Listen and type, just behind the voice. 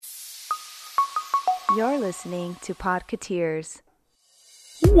You're listening to Podcateers.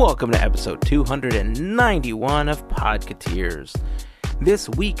 Welcome to episode 291 of Podcateers. This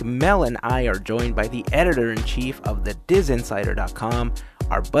week, Mel and I are joined by the editor-in-chief of the DizInsider.com,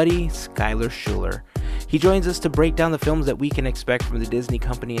 our buddy Skylar Schuler. He joins us to break down the films that we can expect from the Disney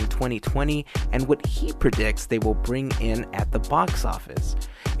company in 2020 and what he predicts they will bring in at the box office.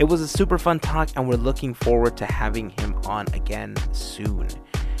 It was a super fun talk, and we're looking forward to having him on again soon.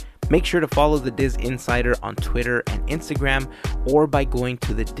 Make sure to follow the Diz Insider on Twitter and Instagram, or by going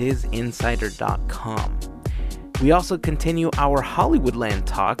to thedizinsider.com. We also continue our Hollywoodland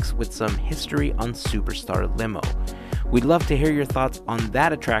talks with some history on Superstar Limo. We'd love to hear your thoughts on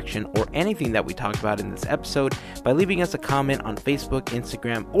that attraction or anything that we talked about in this episode by leaving us a comment on Facebook,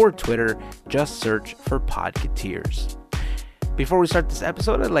 Instagram, or Twitter. Just search for Podcateers. Before we start this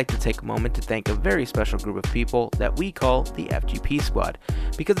episode, I'd like to take a moment to thank a very special group of people that we call the FGP Squad,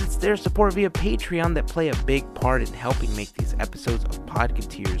 because it's their support via Patreon that play a big part in helping make these episodes of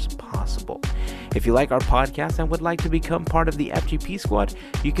Podcateers possible. If you like our podcast and would like to become part of the FGP Squad,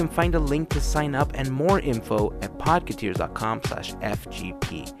 you can find a link to sign up and more info at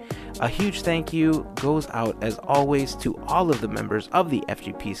podcateers.com/FGP. A huge thank you goes out, as always, to all of the members of the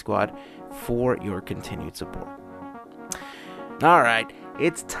FGP Squad for your continued support. Alright,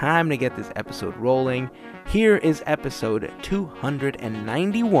 it's time to get this episode rolling. Here is episode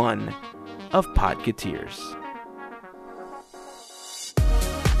 291 of Podcateers.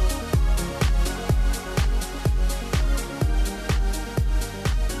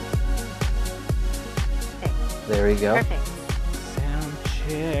 There we go. Perfect. Sound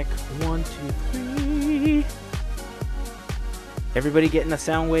check. 1, 2, 3. Everybody getting a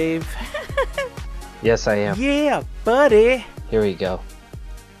sound wave? Yes, I am. Yeah, buddy. Here we go.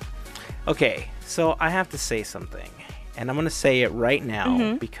 Okay, so I have to say something, and I'm going to say it right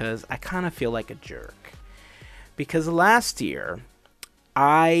now because I kind of feel like a jerk. Because last year,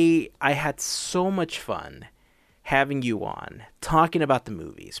 I had so much fun having you on, talking about the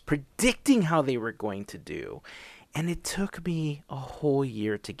movies, predicting how they were going to do, and it took me a whole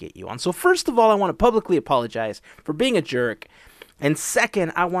year to get you on. So first of all, I want to publicly apologize for being a jerk, and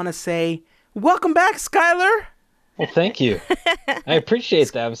second, I want to say, welcome back, Skylar! Well, thank you. I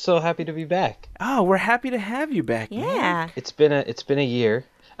appreciate that. I'm so happy to be back. Oh, we're happy to have you back, man. Yeah. It's been a year,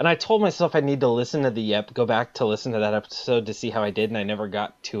 and I told myself I need to listen to go back to listen to that episode to see how I did, and I never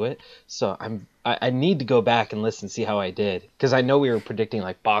got to it. So I need to go back and listen, see how I did, because I know we were predicting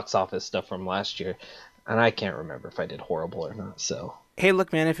like box office stuff from last year, and I can't remember if I did horrible or not. So Hey,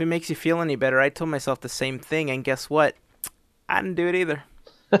 look, man, if it makes you feel any better, I told myself the same thing, and guess what? I didn't do it either.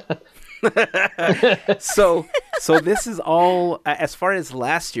 So this is all, as far as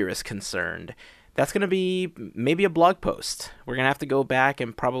last year is concerned, that's going to be maybe a blog post. We're going to have to go back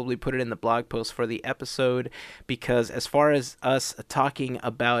and probably put it in the blog post for the episode, because as far as us talking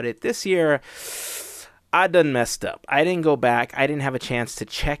about it this year, I done messed up. I didn't go back. I didn't have a chance to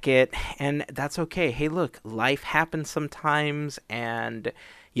check it, and that's okay. Hey, look, life happens sometimes, and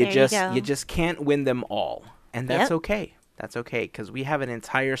you just can't win them all, and that's okay. That's okay, because we have an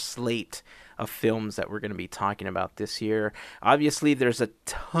entire slate of films that we're going to be talking about this year. Obviously, there's a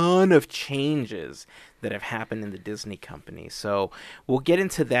ton of changes that have happened in the Disney company, so we'll get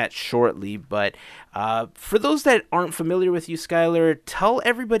into that shortly. But for those that aren't familiar with you, Skylar, tell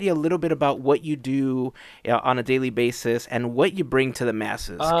everybody a little bit about what you do on a daily basis and what you bring to the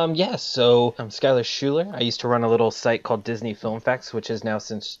masses. So I'm Skylar Schuler. I used to run a little site called Disney Film Facts, which has now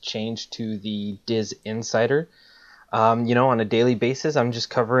since changed to the Diz Insider. On a daily basis, I'm just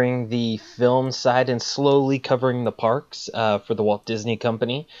covering the film side and slowly covering the parks for the Walt Disney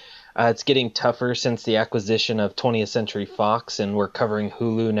Company. It's getting tougher since the acquisition of 20th Century Fox, and we're covering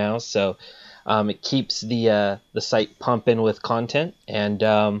Hulu now, so it keeps the site pumping with content. And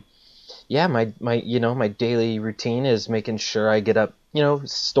my daily routine is making sure I get up,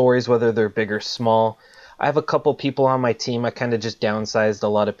 stories, whether they're big or small. I have a couple people on my team. I kind of just downsized a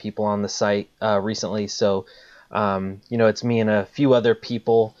lot of people on the site recently, so it's me and a few other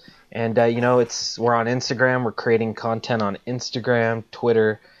people, and we're on Instagram. We're creating content on Instagram,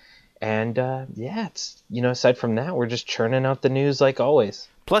 Twitter, and aside from that, we're just churning out the news like always.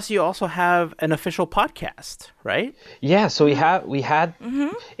 Plus, you also have an official podcast, right? Yeah, so we had.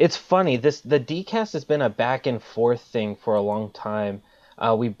 It's funny. The DCast has been a back and forth thing for a long time.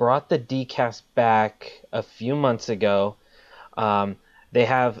 We brought the DCast back a few months ago. They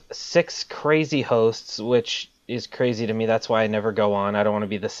have 6 crazy hosts, which is crazy to me. That's why I never go on. I don't want to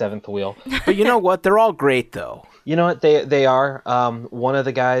be the 7th wheel. But you know what? They're all great, though. You know what? They are. One of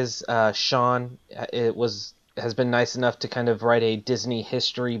the guys, Sean, has been nice enough to kind of write a Disney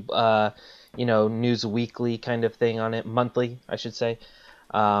history News Weekly kind of thing on it, monthly, I should say,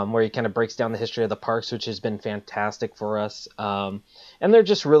 where he kind of breaks down the history of the parks, which has been fantastic for us. And they're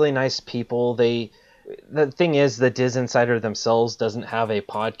just really nice people. The thing is, the Diz Insider themselves doesn't have a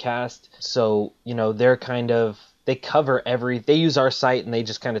podcast, so they're they cover they use our site and they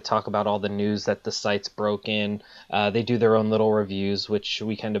just kind of talk about all the news that the site's broken. They do their own little reviews, which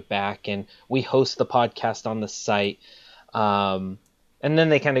we kind of back, and we host the podcast on the site. And then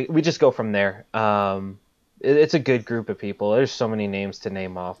we just go from there. It's a good group of people. There's so many names to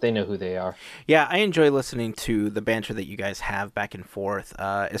name off. They know who they are. Yeah, I enjoy listening to the banter that you guys have back and forth,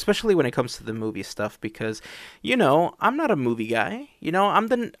 especially when it comes to the movie stuff, because, I'm not a movie guy. I'm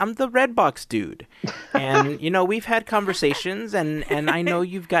the Redbox dude. And, we've had conversations, and I know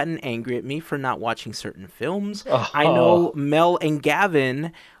you've gotten angry at me for not watching certain films. Oh. I know Mel and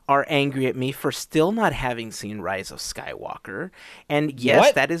Gavin are angry at me for still not having seen Rise of Skywalker. And yes,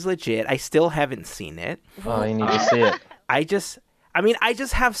 What? that is legit. I still haven't seen it. Oh, you need to see it. I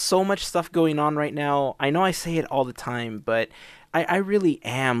just have so much stuff going on right now. I know I say it all the time, but I really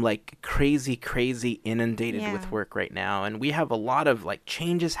am like crazy inundated Yeah. with work right now. And we have a lot of like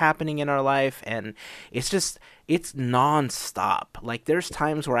changes happening in our life, and it's nonstop. Like there's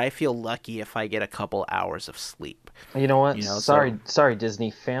times where I feel lucky if I get a couple hours of sleep. You know what? So- Sorry,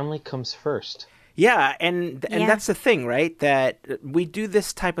 Disney. Family comes first. Yeah, and Yeah. that's the thing, right? That we do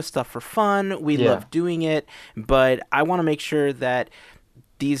this type of stuff for fun. We Yeah. love doing it, but I want to make sure that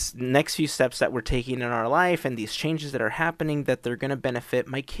these next few steps that we're taking in our life and these changes that are happening, that they're going to benefit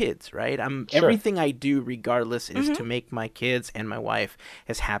my kids, right? Sure. Everything I do regardless is to make my kids and my wife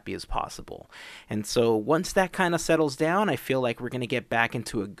as happy as possible. And so once that kind of settles down, I feel like we're going to get back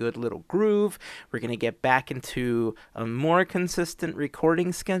into a good little groove. We're going to get back into a more consistent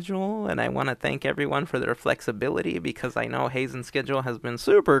recording schedule. And I want to thank everyone for their flexibility, because I know Hazen's schedule has been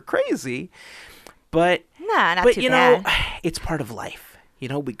super crazy. But Nah, not but too you know, bad. it's part of life.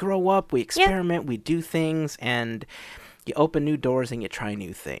 We grow up, we experiment, we do things, and you open new doors and you try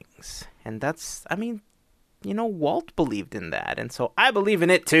new things. And that's, Walt believed in that, and so I believe in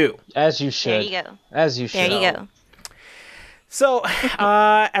it too. As you should. There you go. As you should. There you go. So,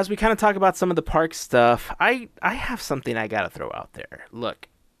 as we kind of talk about some of the park stuff, I have something I gotta throw out there. Look,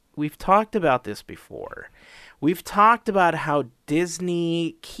 we've talked about this before. We've talked about how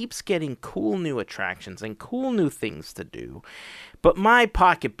Disney keeps getting cool new attractions and cool new things to do, but my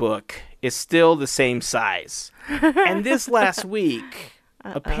pocketbook is still the same size. And this last week,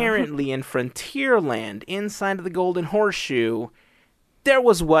 apparently in Frontierland, inside of the Golden Horseshoe, there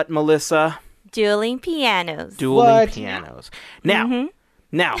was what, Melissa? Dueling pianos. Dueling What? pianos.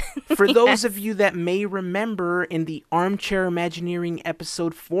 Now, for those of you that may remember in the Armchair Imagineering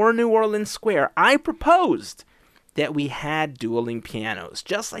episode for New Orleans Square, I proposed that we had dueling pianos,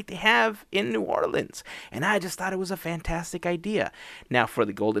 just like they have in New Orleans. And I just thought it was a fantastic idea. Now, for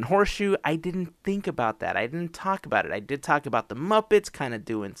the Golden Horseshoe, I didn't think about that. I didn't talk about it. I did talk about the Muppets kind of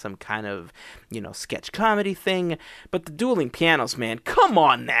doing some kind of, sketch comedy thing. But the dueling pianos, man, come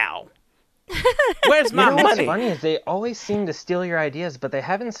on now. Where's my What's money? funny is they always seem to steal your ideas, but they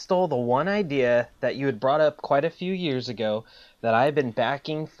haven't stole the one idea that you had brought up quite a few years ago that I've been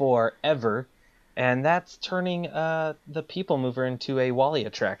backing forever, and that's turning the People Mover into a Wall-E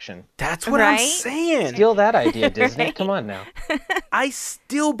attraction. That's what I'm Right? saying. Steal that idea, Disney. Right. Come on now. I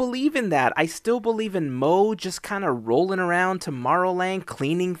still believe in that. I still believe in Mo just kind of rolling around Tomorrowland,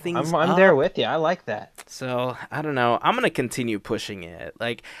 cleaning things I'm up. there with you. I like that. So, I don't know. I'm going to continue pushing it.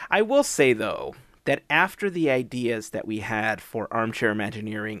 Like, I will say, though, that after the ideas that we had for Armchair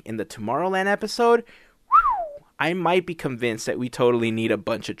Imagineering in the Tomorrowland episode, I might be convinced that we totally need a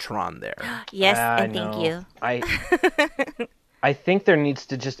bunch of Tron there. Yes, I and thank know. you. I think there needs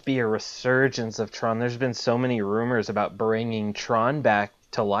to just be a resurgence of Tron. There's been so many rumors about bringing Tron back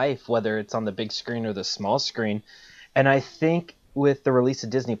to life, whether it's on the big screen or the small screen. And I think with the release of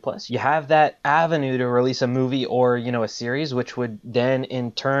Disney Plus, you have that avenue to release a movie or, a series, which would then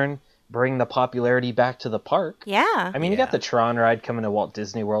in turn bring the popularity back to the park. Yeah. I mean, you got the Tron ride coming to Walt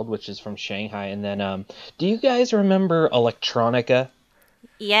Disney World, which is from Shanghai. And then, do you guys remember Electronica?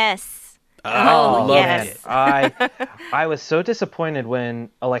 Yes. Oh, Oh, yes. it. I was so disappointed when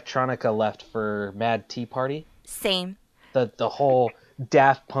Electronica left for Mad Tea Party. Same. The whole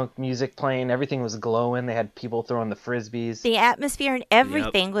Daft Punk music playing, everything was glowing. They had people throwing the frisbees. The atmosphere and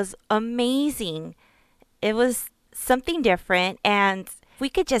everything was amazing. It was something different, and if we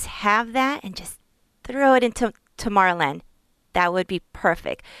could just have that and just throw it into Tomorrowland, that would be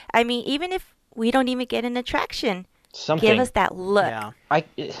perfect. I mean, even if we don't even get an attraction, Something. give us that look.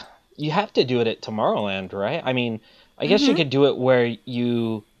 Yeah. You have to do it at Tomorrowland, right? I mean, I guess you could do it where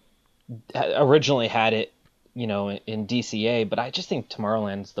you originally had it, in DCA, but I just think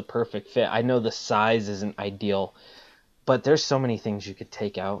Tomorrowland's the perfect fit. I know the size isn't ideal, but there's so many things you could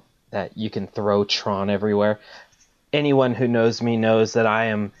take out that you can throw Tron everywhere. Anyone who knows me knows that I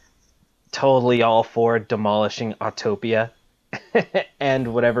am totally all for demolishing Autopia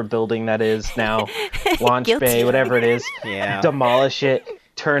and whatever building that is now, Launch Bay, whatever it is. Yeah. Demolish it,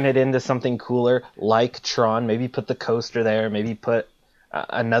 turn it into something cooler like Tron. Maybe put the coaster there, maybe put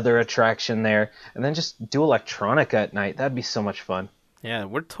another attraction there, and then just do electronica at night. That'd be so much fun. Yeah,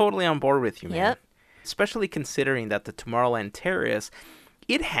 we're totally on board with you, man. Yep. Especially considering that the Tomorrowland Terrace,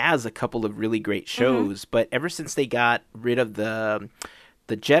 it has a couple of really great shows, but ever since they got rid of the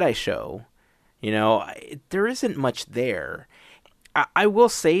Jedi show, there isn't much there. I will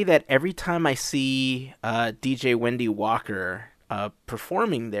say that every time I see DJ Wendy Walker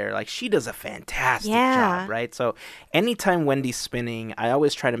performing there, like, she does a fantastic job, right? So anytime Wendy's spinning, I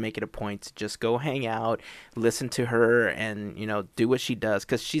always try to make it a point to just go hang out, listen to her, and do what she does,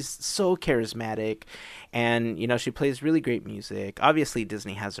 because she's so charismatic, and she plays really great music. Obviously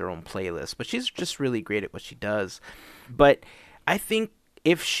Disney has their own playlist, but she's just really great at what she does. But I think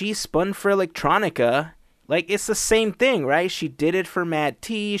if she spun for electronica, like, it's the same thing, right? She did it for Mad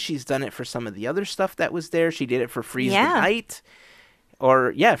T. She's done it for some of the other stuff that was there. She did it for Freeze the Night.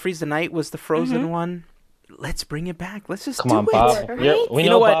 Freeze the Night was the Frozen one. Let's bring it back. Let's just Come on, do Bob. it. Right? We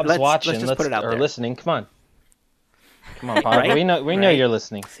know Bob's watching. Let's just put it out or there. Listening. Come on, Bob. Right? We know you're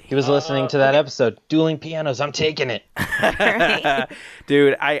listening. He was listening to that episode. Dueling Pianos. I'm taking it.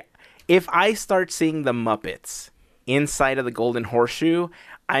 Dude, if I start seeing the Muppets inside of the Golden Horseshoe,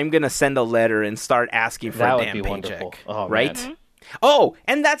 I'm going to send a letter and start asking for a damn paycheck. Wonderful. Oh, right? Man. Oh,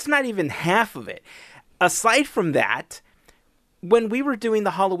 and that's not even half of it. Aside from that, when we were doing the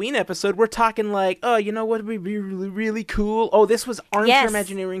Halloween episode, we're talking like, oh, you know what would be really, really cool? Oh, this was Armchair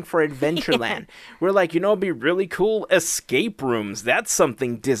Imagineering for Adventureland. We're like, it'd be really cool? Escape rooms. That's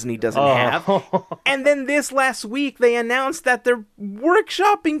something Disney doesn't have. And then this last week, they announced that they're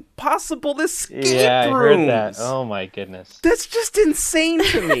workshopping possible escape rooms. Yeah, I heard that. Oh, my goodness. That's just insane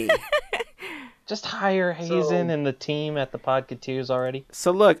to me. Just hire Hazen and the team at the Podcateers already.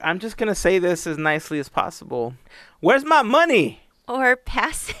 So look, I'm just going to say this as nicely as possible. Where's my money? Or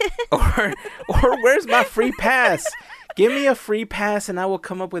pass it. or where's my free pass? Give me a free pass and I will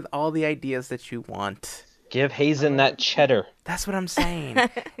come up with all the ideas that you want. Give Hazen that cheddar. That's what I'm saying.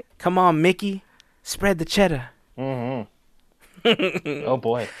 Come on, Mickey. Spread the cheddar. Mm-hmm. Oh,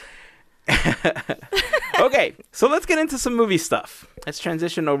 boy. Okay, so let's get into some movie stuff. Let's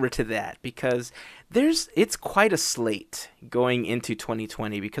transition over to that, because it's quite a slate going into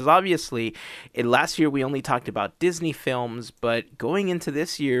 2020, because obviously last year we only talked about Disney films, but going into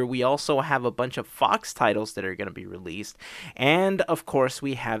this year we also have a bunch of Fox titles that are going to be released, and of course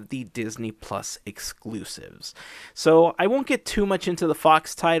we have the Disney Plus exclusives. So I won't get too much into the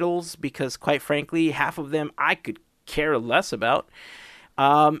Fox titles, because quite frankly half of them I could care less about.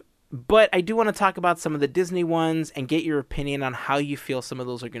 But I do want to talk about some of the Disney ones and get your opinion on how you feel some of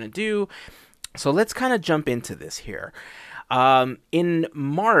those are going to do. So let's kind of jump into this here. In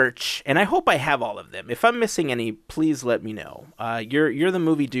March, and I hope I have all of them. If I'm missing any, please let me know. You're the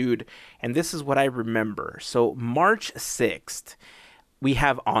movie dude, and this is what I remember. So March 6th, we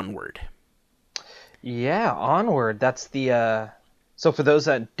have Onward. Yeah, Onward. That's the... So for those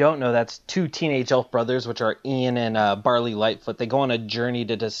that don't know, that's two teenage elf brothers, which are Ian and Barley Lightfoot. They go on a journey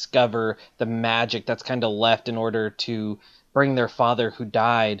to discover the magic that's kind of left in order to bring their father who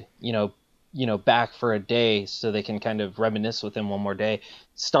died, back for a day so they can kind of reminisce with him one more day.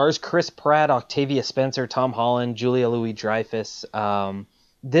 Stars Chris Pratt, Octavia Spencer, Tom Holland, Julia Louis-Dreyfus.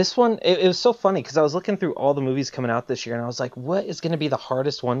 This one, it was so funny because I was looking through all the movies coming out this year and I was like, what is going to be the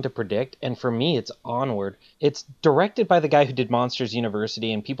hardest one to predict? And for me, it's Onward. It's directed by the guy who did Monsters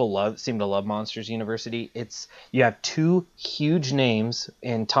University, and people seem to love Monsters University. You have two huge names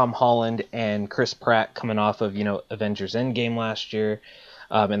in Tom Holland and Chris Pratt coming off of, Avengers Endgame last year,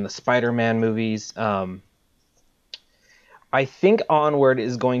 and the Spider-Man movies. I think Onward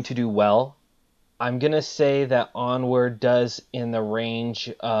is going to do well. I'm going to say that Onward does in the range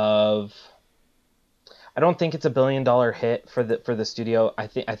of... I don't think it's $1 billion hit for the studio. I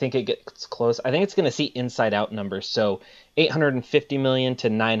think it gets close. I think it's going to see Inside Out numbers. So 850 million to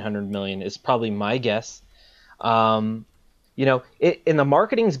 900 million is probably my guess. And the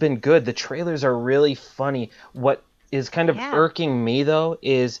marketing's been good. The trailers are really funny. What is kind of irking me, though,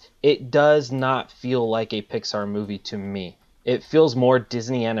 is it does not feel like a Pixar movie to me. It feels more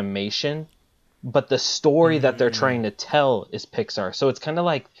Disney animation. But the story that they're trying to tell is Pixar. So it's kind of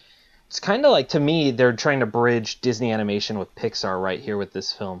like It's kind of like, to me, they're trying to bridge Disney animation with Pixar right here with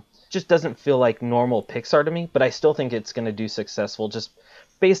this film. Just doesn't feel like normal Pixar to me, but I still think it's going to do successful just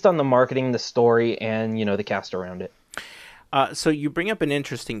based on the marketing, the story, and, the cast around it. So you bring up an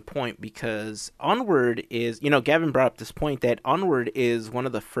interesting point, because Onward is, Gavin brought up this point that Onward is one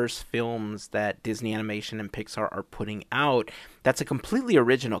of the first films that Disney Animation and Pixar are putting out that's a completely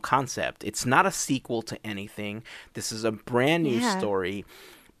original concept. It's not a sequel to anything. This is a brand new story.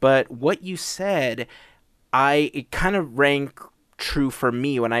 But what you said, it kind of rang true for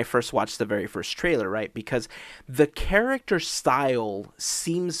me when I first watched the very first trailer, right? Because the character style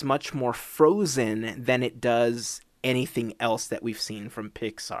seems much more Frozen than it does anything else that we've seen from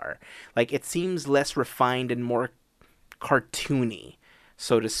Pixar. Like, it seems less refined and more cartoony,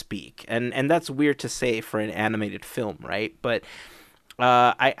 so to speak. And that's weird to say for an animated film, right? But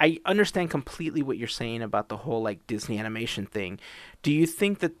I understand completely what you're saying about the whole, like, Disney animation thing. Do you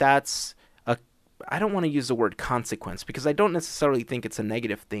think that that's I don't want to use the word consequence, because I don't necessarily think it's a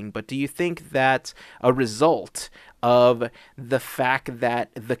negative thing, but do you think that's a result of the fact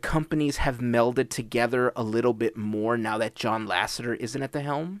that the companies have melded together a little bit more now that John Lasseter isn't at the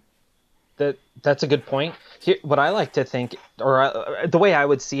helm? That's a good point. Here, what I like to think, or the way I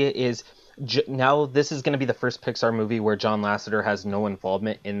would see it is, now this is going to be the first Pixar movie where John Lasseter has no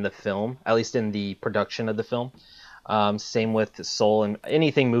involvement in the film, at least in the production of the film. Same with Soul and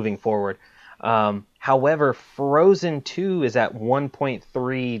anything moving forward. However, Frozen 2 is at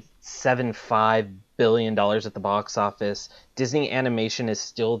 $1.375 billion at the box office. Disney Animation is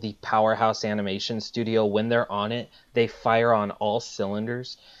still the powerhouse animation studio. When they're on it, they fire on all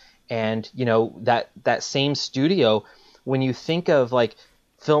cylinders. And, that same studio, when you think of, like,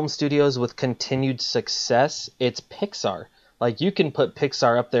 film studios with continued success, it's Pixar. Like, you can put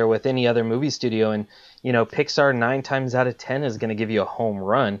Pixar up there with any other movie studio, and, Pixar 9 times out of 10 is going to give you a home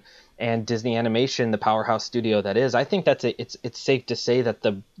run. And Disney Animation, the powerhouse studio that is, I think it's safe to say that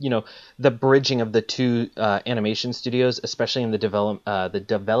the bridging of the two animation studios, especially in the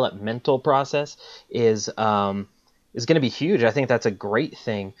developmental process, is going to be huge. I think that's a great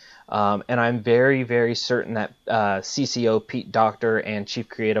thing, and I'm very, very certain that CCO Pete Docter and Chief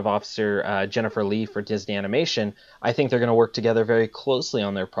Creative Officer Jennifer Lee for Disney Animation, I think they're going to work together very closely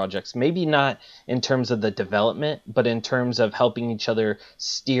on their projects. Maybe not in terms of the development, but in terms of helping each other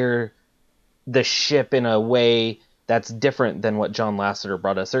steer the ship in a way that's different than what John Lasseter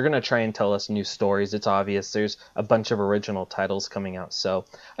brought us. They're going to try and tell us new stories. It's obvious there's a bunch of original titles coming out. So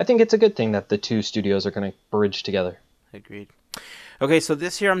I think it's a good thing that the two studios are going to bridge together. Agreed. Okay, so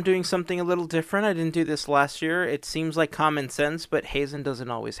this year I'm doing something a little different. I didn't do this last year. It seems like common sense, but Hazen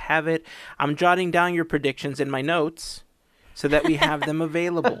doesn't always have it. I'm jotting down your predictions in my notes so that we have them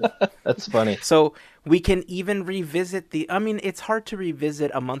available. That's funny. So we can even revisit it's hard to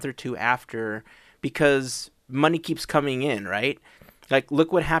revisit a month or two after, because money keeps coming in, right? Like,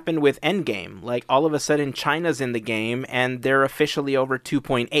 look what happened with Endgame. Like, all of a sudden China's in the game and they're officially over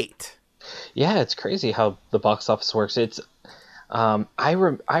 2.8. Yeah, it's crazy how the box office works. It's I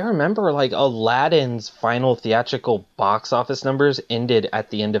remember, like, Aladdin's final theatrical box office numbers ended at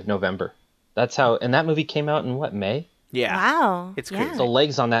the end of November. That's how, and that movie came out in what, May? Yeah. Wow. It's crazy. The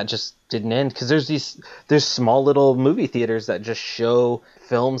legs on that just didn't end, because there's small little movie theaters that just show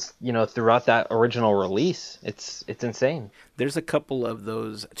films, throughout that original release. It's insane. There's a couple of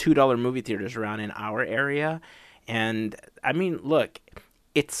those $2 movie theaters around in our area, and look,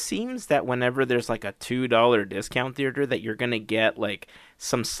 it seems that whenever there's like a $2 discount theater that you're going to get like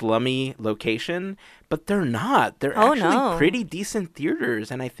some slummy location, but they're not. They're actually pretty decent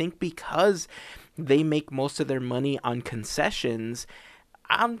theaters, and I think because they make most of their money on concessions,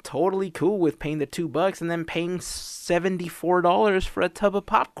 I'm totally cool with paying the $2 and then paying $74 for a tub of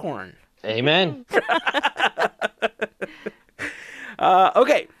popcorn. Amen.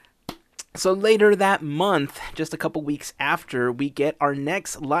 Okay. So later that month, just a couple weeks after, we get our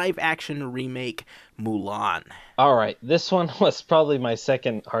next live-action remake, Mulan. All right, this one was probably my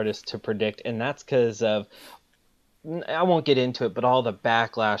second hardest to predict, and that's because of, I won't get into it, but all the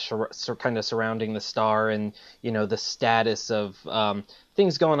backlash kind of surrounding the star and, the status of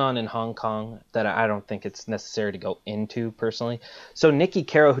things going on in Hong Kong that I don't think it's necessary to go into personally. So Nikki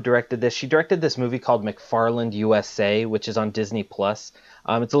Caro, who directed this, she directed this movie called McFarland USA, which is on Disney+.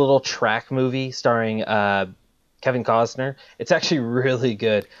 It's a little track movie starring Kevin Costner. It's actually really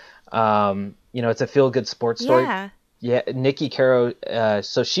good. It's a feel-good sports story. Yeah, Nikki Caro,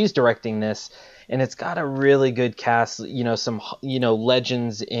 so she's directing this, and it's got a really good cast, some,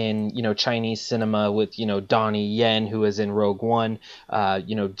 legends in, Chinese cinema with, Donnie Yen, who is in Rogue One,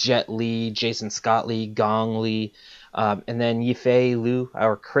 Jet Li, Jason Scott Lee, Gong Li. And then Yifei Liu,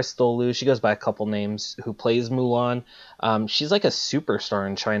 or Crystal Liu, she goes by a couple names, who plays Mulan. She's like a superstar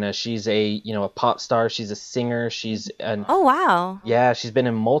in China. She's a pop star. She's a singer. Oh, wow. Yeah, she's been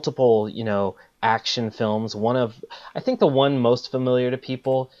in multiple, action films. I think the one most familiar to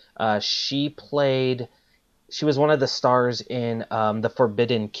people, she was one of the stars in The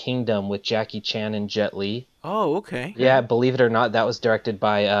Forbidden Kingdom with Jackie Chan and Jet Li. Oh, okay. Yeah, believe it or not, that was directed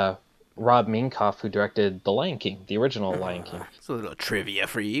by Rob Minkoff, who directed The Lion King, the original Lion King. It's a little trivia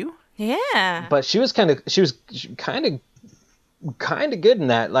for you. Yeah. But she was kind of good in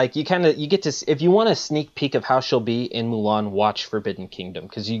that. Like you get to, if you want a sneak peek of how she'll be in Mulan, watch Forbidden Kingdom,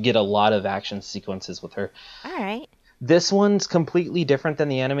 because you get a lot of action sequences with her. All right. This one's completely different than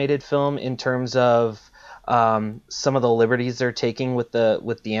the animated film in terms of some of the liberties they're taking with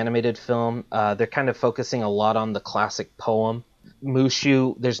the animated film. They're kind of focusing a lot on the classic poem.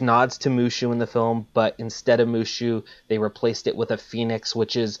 Mushu, there's nods to Mushu in the film, but instead of Mushu, they replaced it with a phoenix,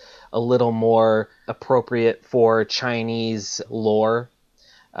 which is a little more appropriate for Chinese lore.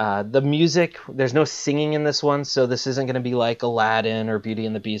 The music, there's no singing in this one, so this isn't going to be like Aladdin or Beauty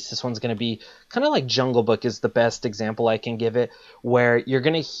and the Beast. This one's going to be kind of like Jungle Book is the best example I can give it, where you're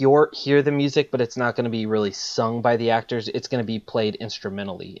going to hear the music, but it's not going to be really sung by the actors. It's going to be played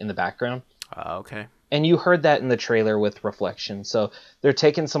instrumentally in the background. Okay. And you heard that in the trailer with Reflection. So they're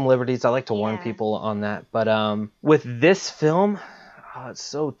taking some liberties. I like to warn people on that. But with this film, it's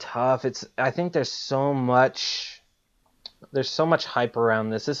so tough. I think there's so much hype around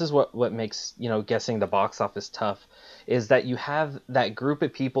this. This is what makes, guessing the box office tough, is that you have that group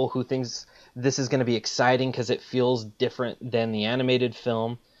of people who thinks this is going to be exciting because it feels different than the animated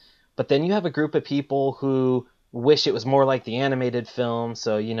film. But then you have a group of people who wish it was more like the animated film.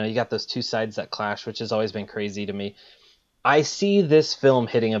 So, you got those two sides that clash, which has always been crazy to me. I see this film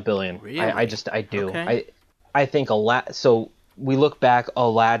hitting $1 billion. Really? I do. Okay. I think so we look back,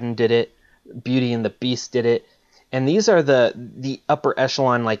 Aladdin did it, Beauty and the Beast did it, and these are the upper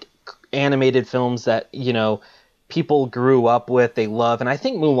echelon, like, animated films that, people grew up with, they love, and I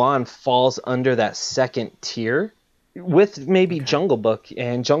think Mulan falls under that second tier with maybe Jungle Book,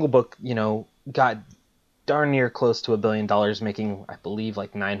 and Jungle Book, got darn near close to $1 billion, making, I believe,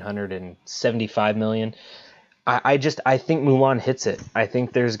 like $975 million. I think Mulan hits it. I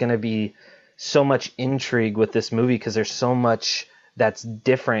think there's going to be so much intrigue with this movie because there's so much that's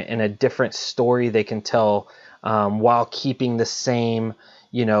different and a different story they can tell, while keeping the same,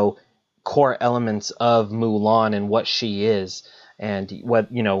 core elements of Mulan and what she is, and what,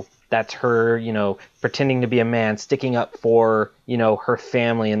 that's her, pretending to be a man, sticking up for, her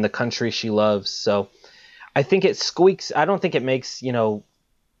family and the country she loves. So I think it squeaks. I don't think it makes,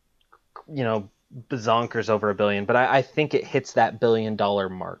 bazonkers over $1 billion, but I think it hits that $1 billion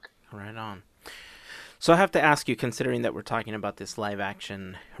mark. Right on. So I have to ask you, considering that we're talking about this live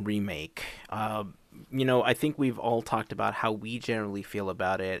action remake, I think we've all talked about how we generally feel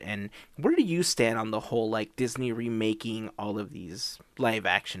about it, and where do you stand on the whole, like, Disney remaking all of these live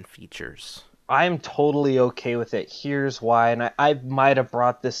action features? I'm totally okay with it. Here's why, and I might have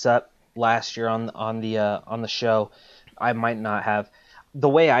brought this up last year on the show. I might not have. The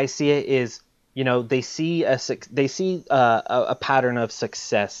way I see it is, they see a pattern of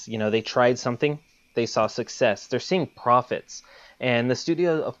success. They tried something, they saw success, they're seeing profits, and the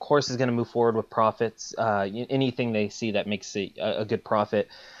studio, of course, is going to move forward with profits. Anything they see that makes a good profit.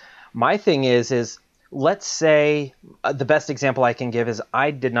 My thing is let's say, the best example I can give is,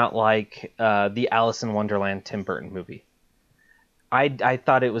 I did not like the Alice in Wonderland Tim Burton movie. I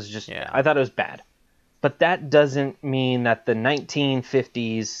thought it was I thought it was bad. But that doesn't mean that the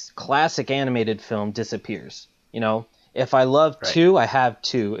 1950s classic animated film disappears. If I love two, I have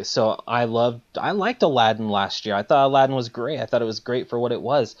two. So I liked Aladdin last year. I thought Aladdin was great. I thought it was great for what it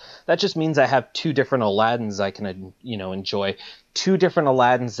was. That just means I have two different Aladdins I can, enjoy. Two different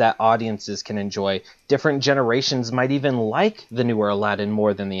Aladdins that audiences can enjoy. Different generations might even like the newer Aladdin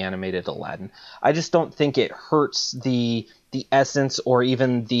more than the animated Aladdin. I just don't think it hurts the essence, or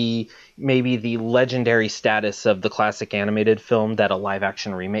even maybe the legendary status of the classic animated film that a live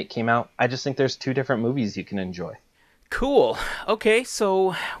action remake came out. I just think there's two different movies you can enjoy. Cool. Okay,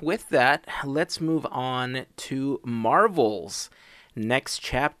 so with that, let's move on to Marvel's next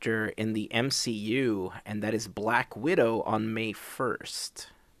chapter in the MCU, and that is Black Widow on May 1st.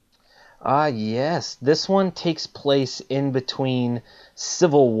 Yes. This one takes place in between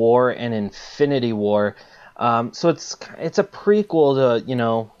Civil War and Infinity War. So it's a prequel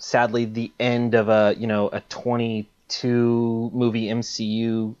to, sadly, the end of a 22 movie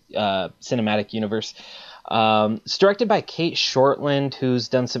MCU cinematic universe. It's directed by Kate Shortland, who's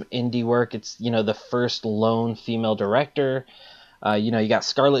done some indie work. It's, the first lone female director. You got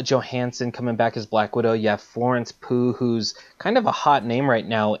Scarlett Johansson coming back as Black Widow. You have Florence Pugh, who's kind of a hot name right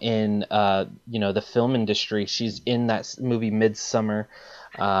now in, the film industry. She's in that movie Midsummer.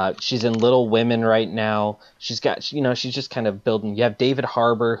 She's in Little Women right now. She's just kind of building. You have David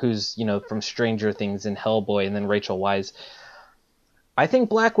Harbour, who's, from Stranger Things and Hellboy, and then Rachel Weisz. I think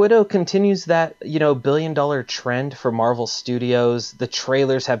Black Widow continues that, billion-dollar trend for Marvel Studios. The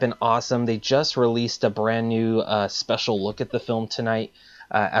trailers have been awesome. They just released a brand new special look at the film tonight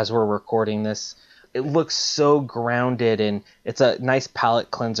as we're recording this. It looks so grounded, and it's a nice palate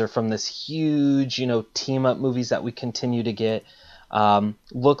cleanser from this huge, team-up movies that we continue to get.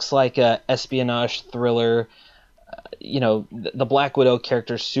 Looks like a espionage thriller. The Black Widow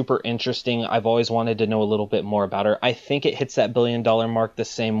character is super interesting. I've always wanted to know a little bit more about her. I think it hits that billion-dollar mark the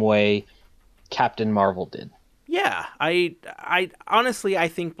same way Captain Marvel did. Yeah, I honestly, I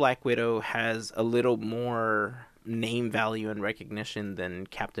think Black Widow has a little more name value and recognition than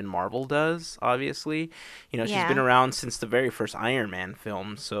Captain Marvel does, obviously. She's been around since the very first Iron Man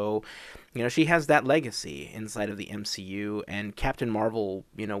film, so she has that legacy inside of the MCU. And Captain Marvel,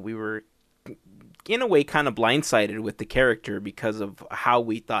 we were in a way kind of blindsided with the character because of how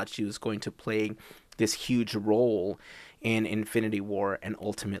we thought she was going to play this huge role in Infinity War and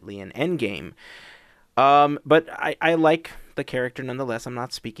ultimately in Endgame. But I like the character nonetheless. I'm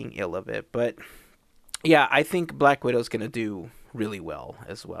not speaking ill of it, but yeah, I think Black Widow's going to do really well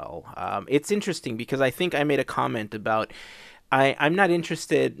as well. It's interesting because I think I made a comment about I'm not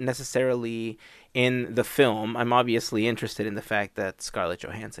interested necessarily in the film. I'm obviously interested in the fact that Scarlett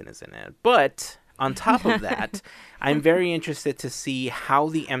Johansson is in it. But on top of that, I'm very interested to see how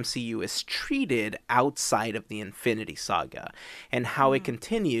the MCU is treated outside of the Infinity Saga and how it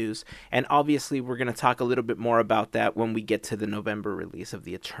continues. And obviously, we're going to talk a little bit more about that when we get to the November release of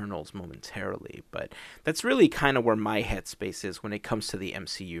the Eternals momentarily. But that's really kind of where my headspace is when it comes to the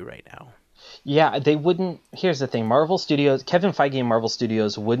MCU right now. Yeah, they wouldn't. Here's the thing. Kevin Feige and Marvel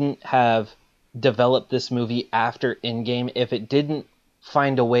Studios wouldn't have developed this movie after Endgame if it didn't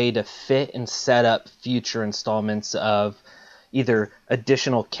find a way to fit and set up future installments of either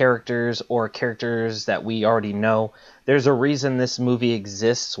additional characters or characters that we already know. There's a reason this movie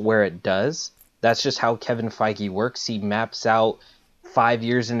exists where it does. That's just how Kevin Feige works. He maps out 5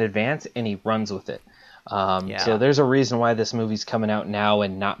 years in advance and he runs with it. So there's a reason why this movie's coming out now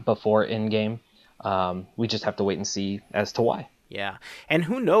and not before Endgame. We just have to wait and see as to why. Yeah. And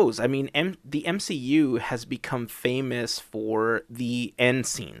who knows? I mean, the MCU has become famous for the end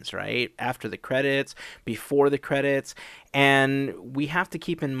scenes, right? After the credits, before the credits. And we have to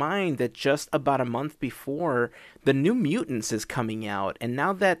keep in mind that just about a month before, the New Mutants is coming out. And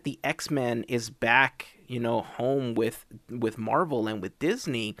now that the X-Men is back, home with Marvel and with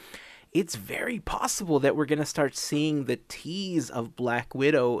Disney, it's very possible that we're going to start seeing the tease of Black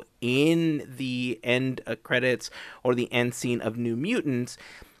Widow in the end credits or the end scene of New Mutants,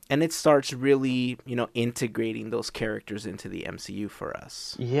 and it starts really, integrating those characters into the MCU for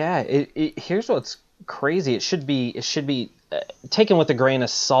us. Yeah, here's what's crazy. It should be taken with a grain of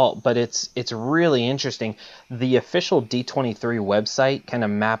salt, but it's really interesting. The official D23 website kind of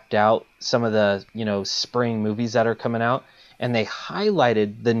mapped out some of the, spring movies that are coming out. And they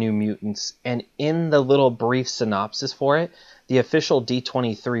highlighted the New Mutants, and in the little brief synopsis for it, the official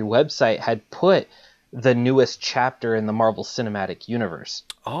D23 website had put the newest chapter in the Marvel Cinematic Universe.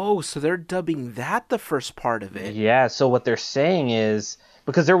 Oh, so they're dubbing that the first part of it. Yeah, so what they're saying is,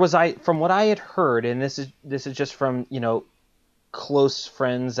 because from what I had heard, and this is just from, close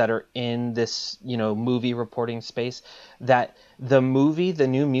friends that are in this, movie reporting space, that the movie, The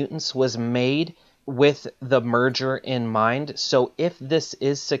New Mutants, was made with the merger in mind. So if this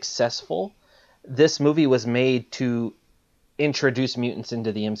is successful, this movie was made to introduce mutants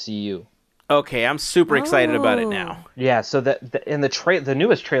into the MCU. Okay, I'm super excited about it now. Yeah, so the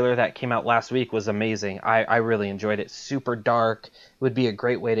newest trailer that came out last week was amazing. I really enjoyed it. Super dark. It would be a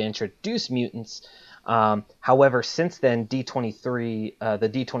great way to introduce mutants. However, since then, the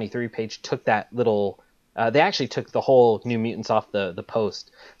D23 page took that little... they actually took the whole New Mutants off the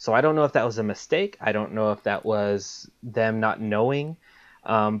post. So I don't know if that was a mistake. I don't know if that was them not knowing.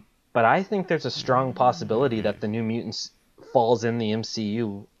 But I think there's a strong possibility that the New Mutants falls in the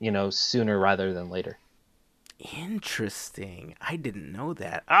MCU, sooner rather than later. Interesting. I didn't know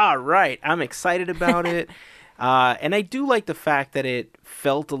that. All right. I'm excited about it. And I do like the fact that it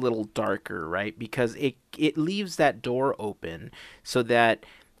felt a little darker, right? Because it leaves that door open so that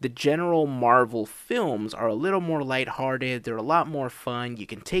the general Marvel films are a little more lighthearted. They're a lot more fun. You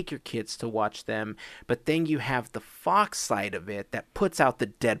can take your kids to watch them. But then you have the Fox side of it that puts out the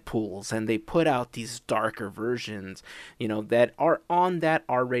Deadpools, and they put out these darker versions, that are on that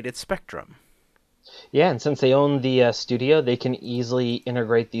R-rated spectrum. Yeah, and since they own the studio, they can easily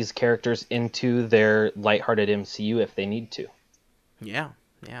integrate these characters into their lighthearted MCU if they need to. Yeah.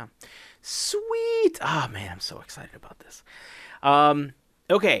 Sweet! Oh, man, I'm so excited about this.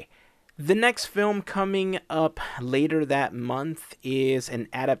 Okay, the next film coming up later that month is an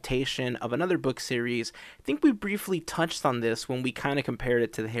adaptation of another book series. I think we briefly touched on this when we kind of compared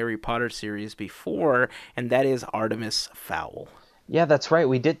it to the Harry Potter series before, and that is Artemis Fowl. Yeah, that's right.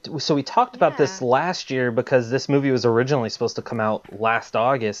 We did. So we talked about this last year because this movie was originally supposed to come out last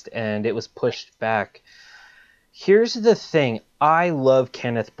August, and it was pushed back. Here's the thing. I love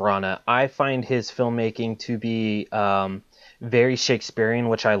Kenneth Branagh. I find his filmmaking to be very Shakespearean,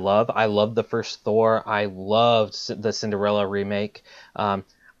 which I love. I love the first Thor. I loved the Cinderella remake. I'm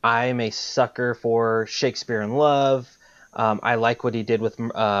a sucker for Shakespeare in Love. I like what he did with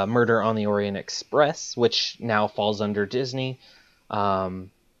Murder on the Orient Express, which now falls under Disney.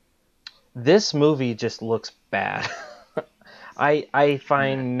 This movie just looks bad. I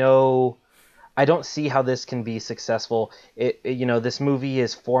don't see how this can be successful. This movie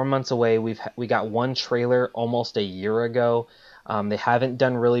is 4 months away. We got one trailer almost a year ago. They haven't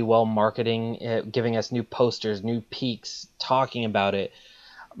done really well marketing it, giving us new posters, new peaks, talking about it.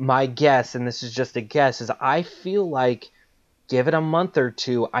 My guess, and this is just a guess, is I feel like give it a month or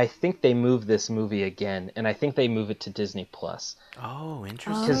two, I think they move this movie again, and I think they move it to Disney Plus. Oh,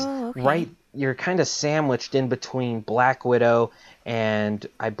 interesting. Because right, you're kind of sandwiched in between Black Widow and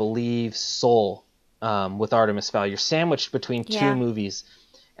I believe Soul with Artemis Fowl. You're sandwiched between two movies,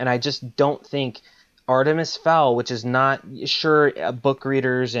 and I just don't think Artemis Fowl, which is not sure book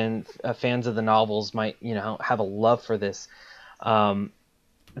readers and fans of the novels might have a love for this.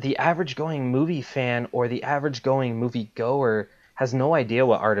 The average going movie fan or the average going movie goer has no idea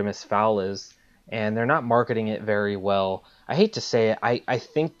what Artemis Fowl is, and they're not marketing it very well. I hate to say it, I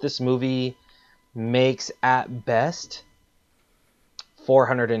think this movie makes at best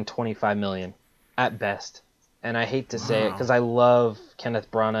 $425 million at best, and I hate to say it because I love Kenneth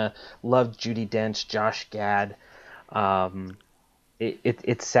Branagh, love Judi Dench, Josh Gad.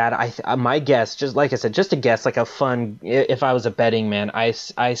 It's sad. My guess, just like I said, just a guess, like a fun. If I was a betting man, I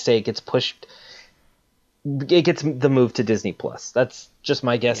say it gets pushed. It gets the move to Disney Plus. That's just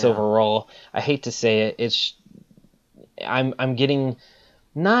my guess overall. I hate to say it. I'm getting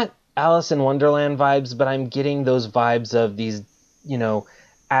not Alice in Wonderland vibes, but I'm getting those vibes of these,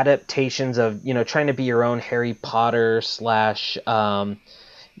 adaptations of, trying to be your own Harry Potter /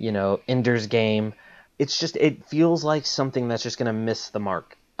 Ender's Game. It feels like something that's just going to miss the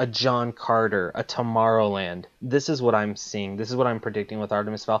mark. A John Carter, a Tomorrowland. This is what I'm seeing. This is what I'm predicting with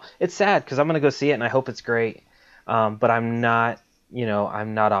Artemis Fowl. It's sad because I'm going to go see it and I hope it's great. But I'm not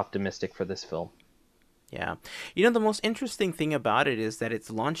optimistic for this film. Yeah. The most interesting thing about it is that it's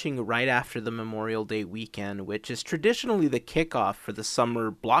launching right after the Memorial Day weekend, which is traditionally the kickoff for the summer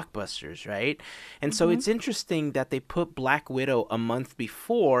blockbusters, right? And so it's interesting that they put Black Widow a month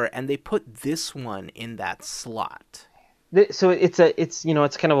before and they put this one in that slot. So it's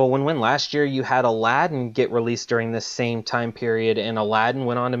kind of a win-win. Last year you had Aladdin get released during this same time period, and Aladdin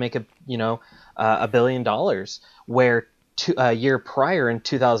went on to make $1 billion, where a year prior in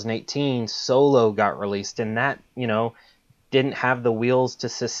 2018 Solo got released, and that didn't have the wheels to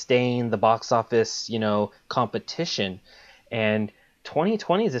sustain the box office competition. And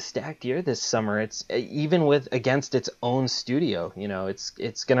 2020 is a stacked year this summer. It's even against its own studio.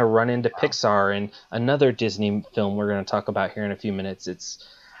 It's going to run into Pixar and another Disney film we're going to talk about here in a few minutes.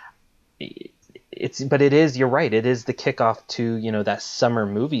 But it is, you're right, it is the kickoff to that summer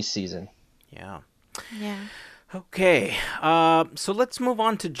movie season. Yeah. Okay, so let's move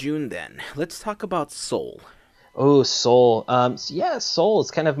on to June then. Let's talk about Soul. Oh, Soul. Soul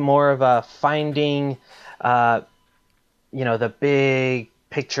is kind of more of a finding, the big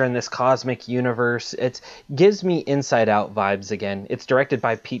picture in this cosmic universe. It gives me Inside Out vibes again. It's directed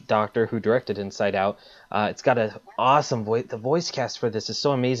by Pete Docter, who directed Inside Out. It's got an awesome voice. The voice cast for this is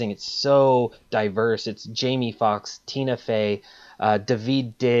so amazing. It's so diverse. It's Jamie Foxx, Tina Fey,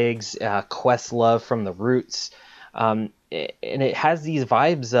 Daveed Diggs, Questlove from The Roots. And it has these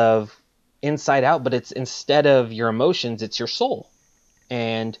vibes of Inside Out, but it's instead of your emotions, it's your soul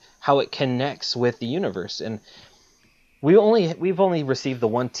and how it connects with the universe. And we've only received the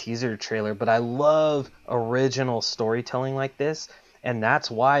one teaser trailer, but I love original storytelling like this, and that's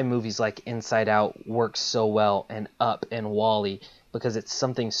why movies like Inside Out work so well, and Up and WALL-E. because it's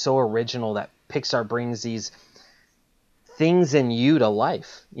something so original that Pixar brings these things in you to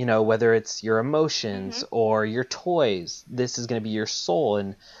life, you know, whether it's your emotions or your toys. This is going to be your soul.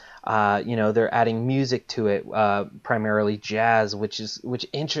 And you know, they're adding music to it, primarily jazz, which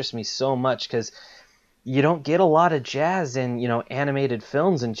interests me so much, because you don't get a lot of jazz in, you know, animated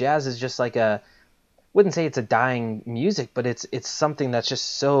films, and jazz is just like wouldn't say it's a dying music, but it's something that's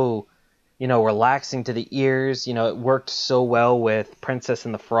just so, you know, relaxing to the ears. You know, it worked so well with Princess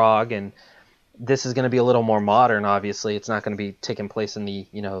and the Frog, and this is going to be a little more modern. Obviously, it's not going to be taking place in the,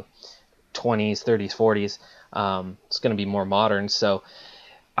 you know, 20s, 30s, 40s. It's going to be more modern. So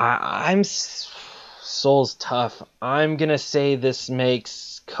Soul's tough. I'm going to say this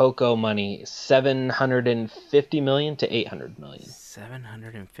makes Coco money, 750 million to 800 million.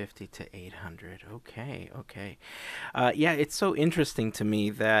 750 to 800. Okay. Yeah, it's so interesting to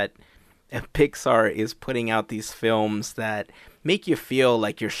me that Pixar is putting out these films that make you feel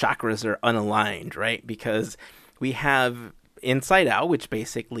like your chakras are unaligned, right? Because we have Inside Out, which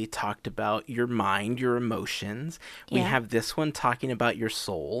basically talked about your mind, your emotions. We have this one talking about your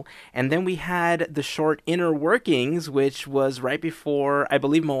soul. And then we had the short Inner Workings, which was right before, I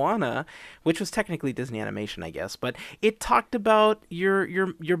believe, Moana, which was technically Disney animation, I guess. But it talked about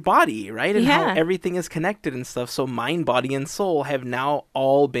your body, right? And how everything is connected and stuff. So mind, body, and soul have now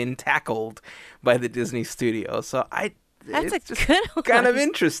all been tackled by the Disney studio. So That's it's a just good one. kind of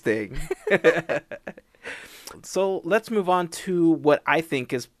interesting. So let's move on to what I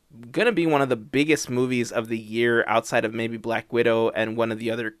think is going to be one of the biggest movies of the year outside of maybe Black Widow and one of the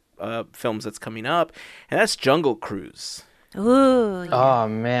other films that's coming up, and that's Jungle Cruise. Ooh. Yeah. Oh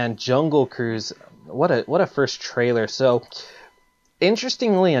man, Jungle Cruise. What a first trailer. So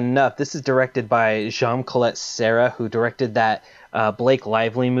interestingly enough, this is directed by Jean Colette Serra, who directed that Blake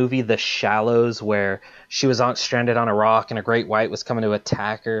Lively movie, The Shallows, where she was stranded on a rock and a great white was coming to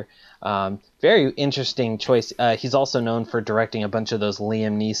attack her. Very interesting choice. He's also known for directing a bunch of those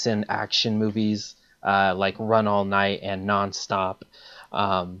Liam Neeson action movies, like Run All Night and Nonstop.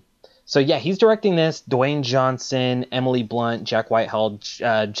 So yeah, he's directing this. Dwayne Johnson, Emily Blunt, Jack Whitehall,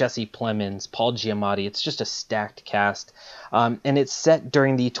 Jesse Plemons, Paul Giamatti. It's just a stacked cast. And it's set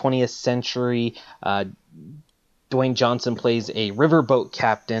during the 20th century. Dwayne Johnson plays a riverboat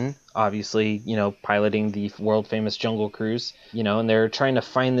captain, obviously, you know, piloting the world famous Jungle Cruise, you know, and they're trying to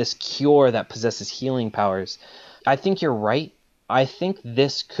find this cure that possesses healing powers. I think you're right. I think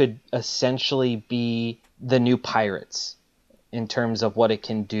this could essentially be the new Pirates in terms of what it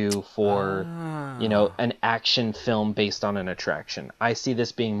can do for, you know, an action film based on an attraction. I see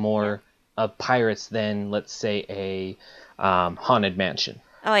this being more of Pirates than, let's say, a Haunted Mansion.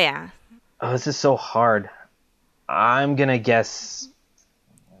 Oh, yeah. Oh, this is so hard. I'm gonna guess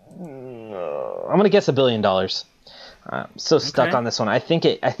 $1 billion. I'm so stuck on this one. I think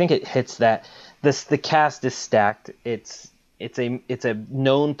it hits that. The cast is stacked. It's a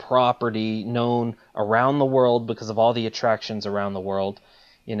known property, known around the world because of all the attractions around the world.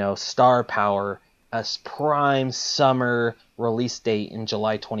 You know, star power, a prime summer release date in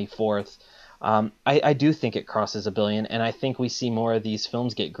July 24th. I do think it crosses $1 billion, and I think we see more of these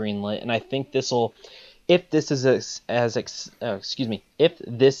films get greenlit. And I think this will. If this is as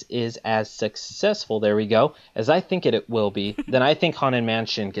successful, there we go, as I think it will be, then I think Haunted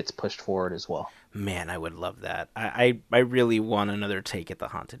Mansion gets pushed forward as well. Man, I would love that. I really want another take at the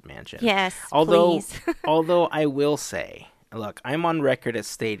Haunted Mansion. Yes, please. please. Although I will say, look, I'm on record as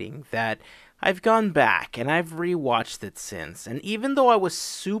stating that I've gone back and I've rewatched it since, and even though I was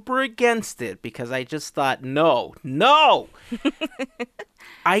super against it because I just thought, no,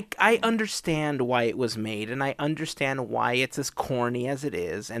 I understand why it was made, and I understand why it's as corny as it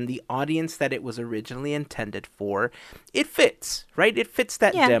is, and the audience that it was originally intended for, it fits, right? It fits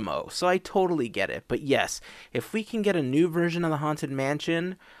that demo, so I totally get it. But yes, if we can get a new version of the Haunted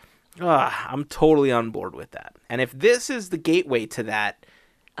Mansion, I'm totally on board with that. And if this is the gateway to that,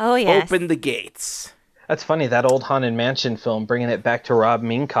 open the gates. That's funny, that old Haunted Mansion film, bringing it back to Rob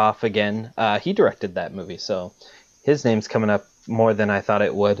Minkoff again, he directed that movie, so his name's coming up more than I thought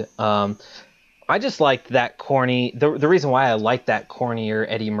it would. I just liked that corny. The reason why I like that cornier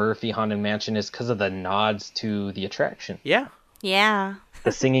Eddie Murphy Haunted Mansion is because of the nods to the attraction. Yeah.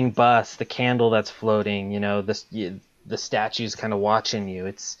 The singing bus, the candle that's floating, you know, the statues kind of watching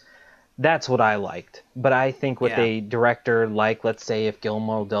you. That's what I liked. But I think with a director like, let's say, if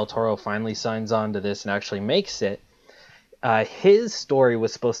Guillermo del Toro finally signs on to this and actually makes it, his story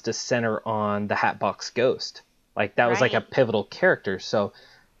was supposed to center on the Hatbox Ghost. Like, that was like a pivotal character. So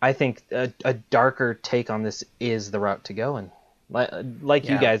I think a darker take on this is the route to go. And like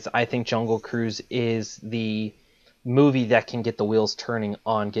you guys, I think Jungle Cruise is the movie that can get the wheels turning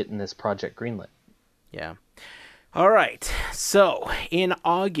on getting this project greenlit. Yeah. All right. So in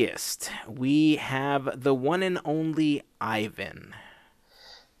August, we have the one and only Ivan.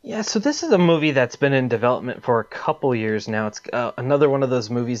 Yeah, so this is a movie that's been in development for a couple years now. It's another one of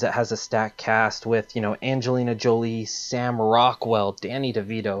those movies that has a stacked cast with, Angelina Jolie, Sam Rockwell, Danny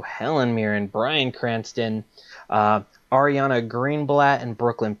DeVito, Helen Mirren, Bryan Cranston, Ariana Greenblatt, and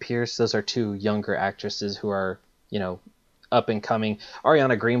Brooklyn Pierce. Those are two younger actresses who are, up and coming.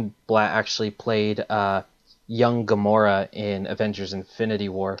 Ariana Greenblatt actually played young Gamora in Avengers Infinity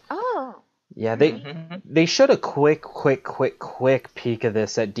War. Oh. Yeah, they showed a quick peek of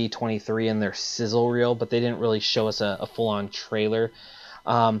this at D23 in their sizzle reel, but they didn't really show us a full-on trailer.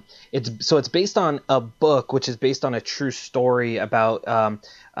 It's based on a book, which is based on a true story about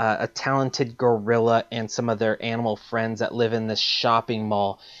a talented gorilla and some of their animal friends that live in this shopping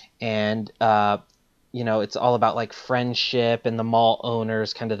mall, and it's all about like friendship, and the mall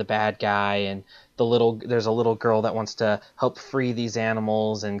owner's kind of the bad guy, and there's a little girl that wants to help free these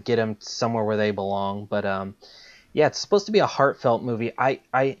animals and get them somewhere where they belong. But yeah, it's supposed to be a heartfelt movie.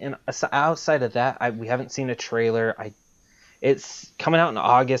 And outside of that, we haven't seen a trailer. It's coming out in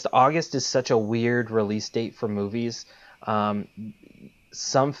August. August is such a weird release date for movies.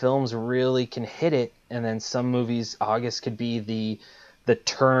 Some films really can hit it, and then some movies, August could be the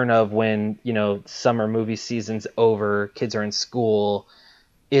turn of when, summer movie season's over, kids are in school.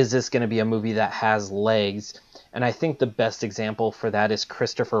 Is this going to be a movie that has legs? And I think the best example for that is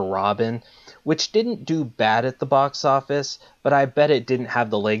Christopher Robin, which didn't do bad at the box office, but I bet it didn't have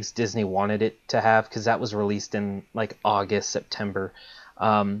the legs Disney wanted it to have, because that was released in like August, September.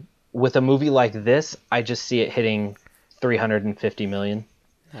 With a movie like this, I just see it hitting $350 million.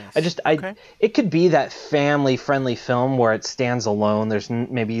 Nice. It could be that family-friendly film where it stands alone. There's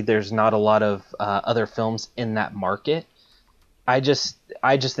not a lot of other films in that market. I just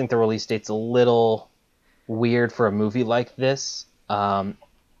think the release date's a little weird for a movie like this.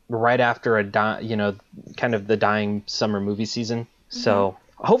 Right after kind of the dying summer movie season. Mm-hmm. So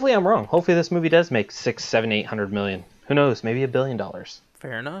hopefully I'm wrong. Hopefully this movie does make $600, $700, $800 million. Who knows? Maybe $1 billion.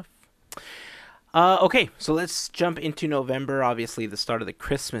 Fair enough. Okay, so let's jump into November, obviously the start of the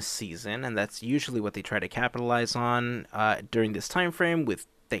Christmas season, and that's usually what they try to capitalize on during this time frame with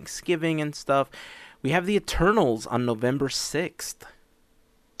Thanksgiving and stuff. We have The Eternals on November 6th.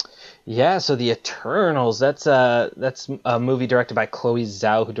 Yeah, so The Eternals, that's a movie directed by Chloe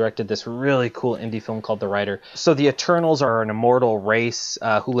Zhao, who directed this really cool indie film called The Rider. So the Eternals are an immortal race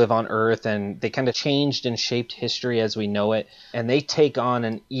who live on Earth, and they kind of changed and shaped history as we know it. And they take on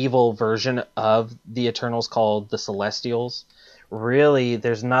an evil version of the Eternals called the Celestials. Really,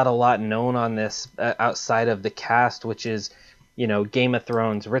 there's not a lot known on this outside of the cast, which is Game of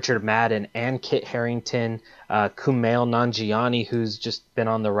Thrones, Richard Madden and Kit Harington, Kumail Nanjiani, who's just been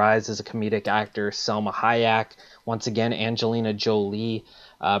on the rise as a comedic actor, Selma Hayek, once again Angelina Jolie,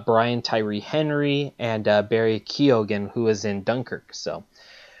 Brian Tyree Henry, and Barry Keoghan, who is in Dunkirk. So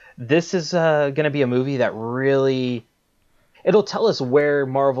this is going to be a movie that really... It'll tell us where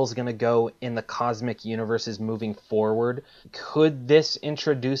Marvel's going to go in the cosmic universes moving forward. Could this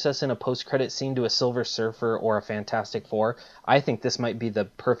introduce us in a post-credit scene to a Silver Surfer or a Fantastic Four? I think this might be the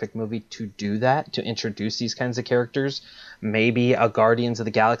perfect movie to do that, to introduce these kinds of characters. Maybe a Guardians of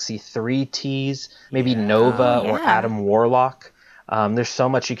the Galaxy 3 tease, maybe Nova or Adam Warlock. There's so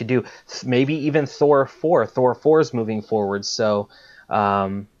much you could do. Maybe even Thor 4. Thor 4 is moving forward, so,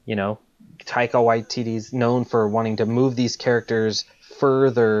 Taika Waititi's known for wanting to move these characters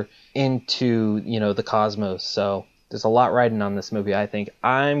further into, the cosmos. So there's a lot riding on this movie, I think.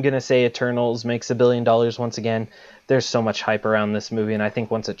 I'm going to say Eternals makes $1 billion once again. There's so much hype around this movie, and I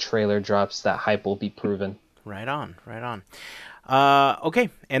think once a trailer drops, that hype will be proven. Right on. Okay,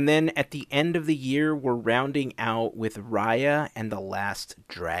 and then at the end of the year, we're rounding out with Raya and the Last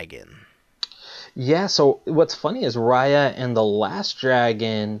Dragon. Yeah, so what's funny is Raya and the Last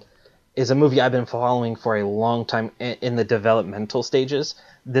Dragon is a movie I've been following for a long time in the developmental stages.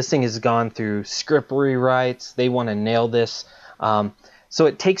 This thing has gone through script rewrites. They want to nail this. So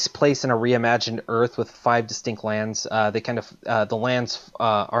it takes place in a reimagined Earth with 5 distinct lands. The lands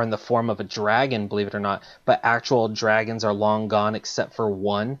are in the form of a dragon, believe it or not, but actual dragons are long gone except for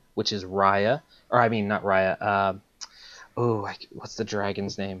one, which is Raya. Not Raya. What's the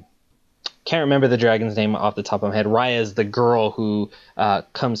dragon's name? Can't remember the dragon's name off the top of my head. Raya is the girl who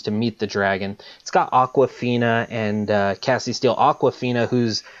comes to meet the dragon. It's got Awkwafina and Cassie Steele. Awkwafina,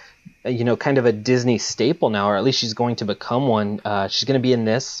 who's kind of a Disney staple now, or at least she's going to become one. She's going to be in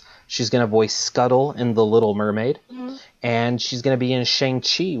this. She's going to voice Scuttle in The Little Mermaid. Mm-hmm. And she's going to be in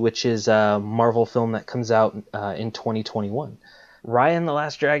Shang-Chi, which is a Marvel film that comes out in 2021. Raya and the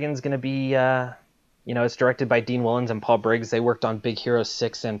Last Dragon is going to be, it's directed by Dean Willens and Paul Briggs. They worked on Big Hero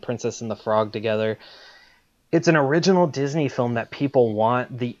 6 and Princess and the Frog together. It's an original Disney film that people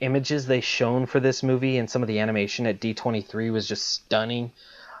want. The images they shown for this movie and some of the animation at D23 was just stunning.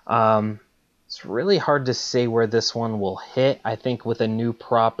 It's really hard to say where this one will hit. I think with a new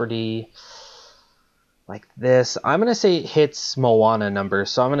property like this, I'm going to say it hits Moana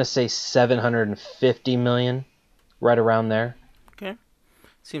numbers. So I'm going to say 750 million, right around there. Okay.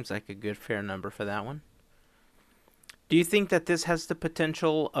 Seems like a good fair number for that one. Do you think that this has the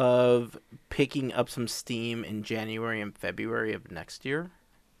potential of picking up some steam in January and February of next year?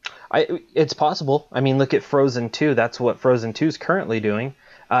 It's possible. I mean, look at Frozen 2. That's what Frozen 2 is currently doing.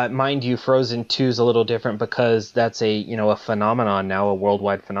 Mind you, Frozen 2 is a little different because that's a phenomenon now, a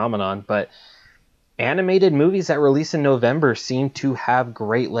worldwide phenomenon. But animated movies that release in November seem to have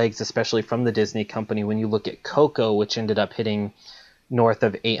great legs, especially from the Disney company. When you look at Coco, which ended up hitting north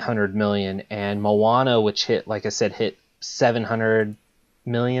of 800 million, and Moana, which hit 700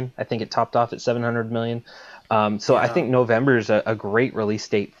 million. I think it topped off at 700 million. So I think November is a great release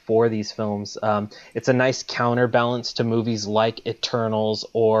date for these films. It's a nice counterbalance to movies like Eternals,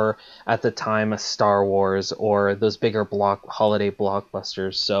 or at the time Star Wars, or those bigger holiday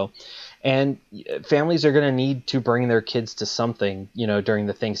blockbusters. So, and families are going to need to bring their kids to something, during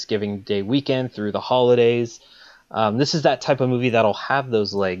the Thanksgiving Day weekend through the holidays. This is that type of movie that'll have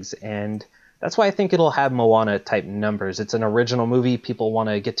those legs, and that's why I think it'll have Moana type numbers. It's an original movie. People want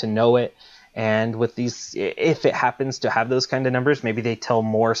to get to know it. And with these, if it happens to have those kind of numbers, maybe they tell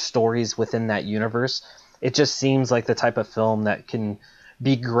more stories within that universe. It just seems like the type of film that can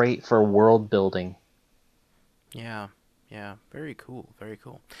be great for world building. Yeah. Very cool. Very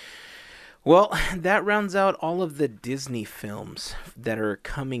cool. Well, that rounds out all of the Disney films that are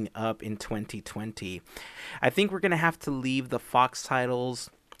coming up in 2020. I think we're going to have to leave the Fox titles,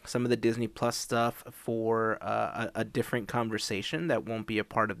 some of the Disney Plus stuff, for a different conversation that won't be a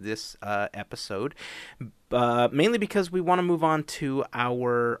part of this episode, mainly because we want to move on to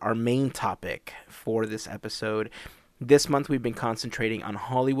our main topic for this episode. This month we've been concentrating on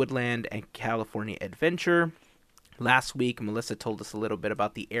Hollywoodland and California Adventure. Last week, Melissa told us a little bit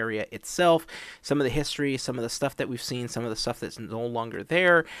about the area itself, some of the history, some of the stuff that we've seen, some of the stuff that's no longer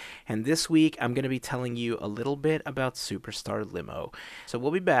there. And this week, I'm going to be telling you a little bit about Superstar Limo. So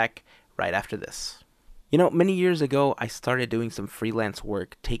we'll be back right after this. Many years ago, I started doing some freelance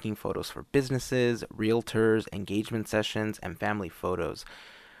work, taking photos for businesses, realtors, engagement sessions, and family photos.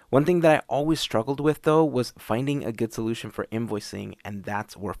 One thing that I always struggled with, though, was finding a good solution for invoicing, and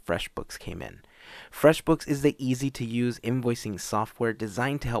that's where FreshBooks came in. FreshBooks is the easy-to-use invoicing software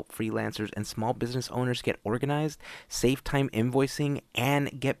designed to help freelancers and small business owners get organized, save time invoicing,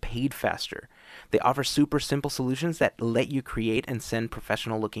 and get paid faster. They offer super simple solutions that let you create and send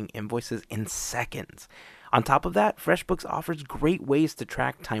professional-looking invoices in seconds. On top of that, FreshBooks offers great ways to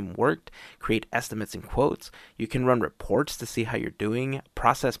track time worked, create estimates and quotes. You can run reports to see how you're doing,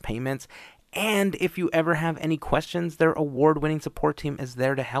 process payments, and if you ever have any questions, their award-winning support team is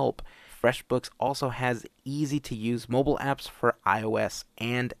there to help. FreshBooks also has easy-to-use mobile apps for iOS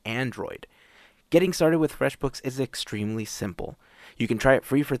and Android. Getting started with FreshBooks is extremely simple. You can try it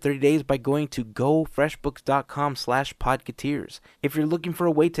free for 30 days by going to gofreshbooks.com/podcateers. If you're looking for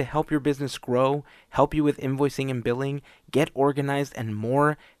a way to help your business grow, help you with invoicing and billing, get organized, and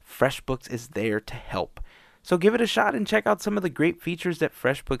more, FreshBooks is there to help. So give it a shot and check out some of the great features that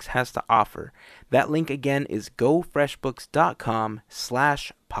FreshBooks has to offer. That link again is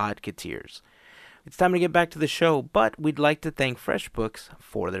gofreshbooks.com/podcateers. It's time to get back to the show, but we'd like to thank FreshBooks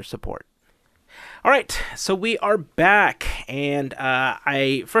for their support. All right, so we are back, and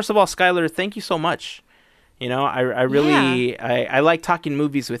first of all, Skylar, thank you so much. I really I like talking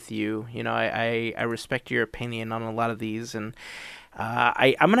movies with you. I respect your opinion on a lot of these, and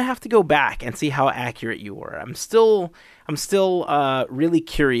I'm gonna have to go back and see how accurate you were. I'm still really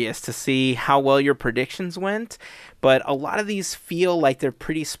curious to see how well your predictions went, but a lot of these feel like they're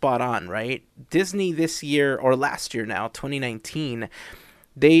pretty spot on, right? Disney this year, or last year now, 2019,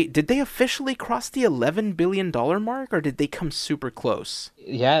 did they officially cross the $11 billion mark, or did they come super close?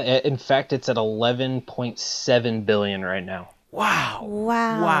 Yeah, in fact, it's at 11.7 billion right now.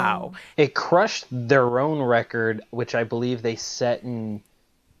 Wow. It crushed their own record, which I believe they set in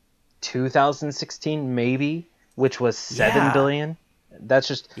 2016, maybe, which was 7 billion. That's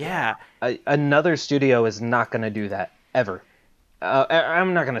just... Yeah. Another studio is not going to do that, ever.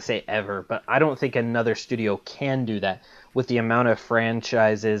 I'm not going to say ever, but I don't think another studio can do that with the amount of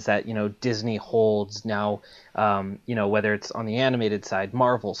franchises that, Disney holds now, whether it's on the animated side,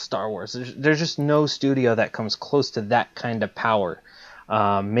 Marvel, Star Wars. There's just no studio that comes close to that kind of power.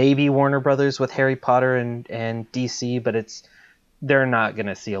 Maybe Warner Brothers with Harry Potter and DC, but they're not going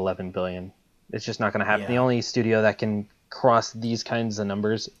to see 11 billion. It's just not going to happen. Yeah. The only studio that can cross these kinds of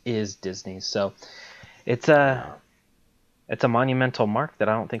numbers is Disney. So it's a monumental mark that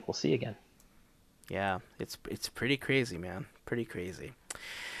I don't think we'll see again. Yeah, it's pretty crazy, man. Pretty crazy.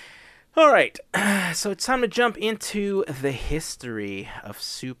 All right, so it's time to jump into the history of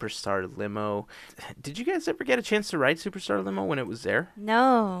Superstar Limo. Did you guys ever get a chance to ride Superstar Limo when it was there?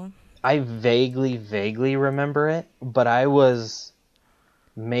 No. I vaguely remember it, but I was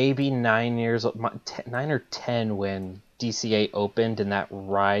maybe 9 years old, 9 or 10 when DC-8 opened and that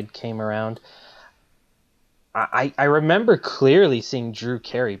ride came around. I remember clearly seeing Drew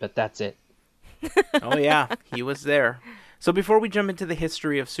Carey, but that's it. Oh, yeah, he was there. So before we jump into the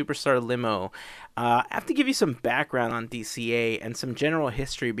history of Superstar Limo, I have to give you some background on DCA and some general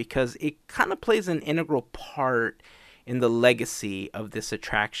history because it kind of plays an integral part in the legacy of this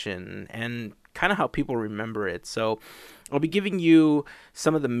attraction and kind of how people remember it. So I'll be giving you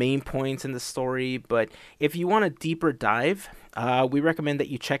some of the main points in the story, but if you want a deeper dive, we recommend that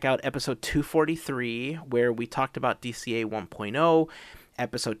you check out episode 243, where we talked about DCA 1.0,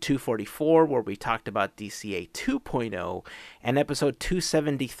 episode 244, where we talked about DCA 2.0, and episode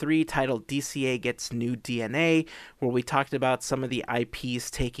 273, titled DCA Gets New DNA, where we talked about some of the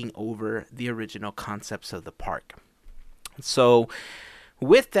IPs taking over the original concepts of the park. So,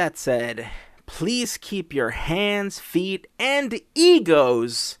 with that said, please keep your hands, feet, and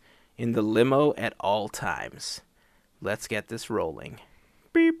egos in the limo at all times. Let's get this rolling.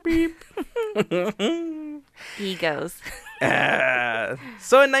 Beep, beep. Egos.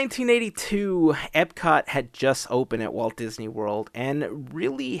 So in 1982, Epcot had just opened at Walt Disney World and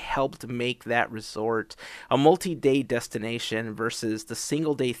really helped make that resort a multi-day destination versus the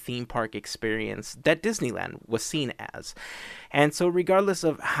single-day theme park experience that Disneyland was seen as. And so regardless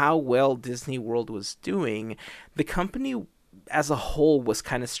of how well Disney World was doing, the company as a whole was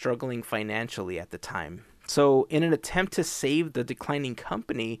kind of struggling financially at the time. So in an attempt to save the declining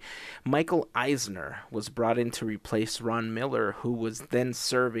company, Michael Eisner was brought in to replace Ron Miller, who was then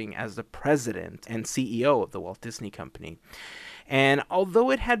serving as the president and CEO of the Walt Disney Company. And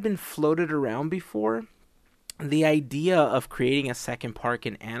although it had been floated around before, the idea of creating a second park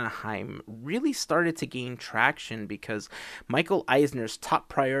in Anaheim really started to gain traction because Michael Eisner's top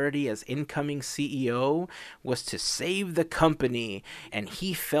priority as incoming CEO was to save the company, and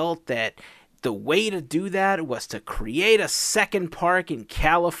he felt that the way to do that was to create a second park in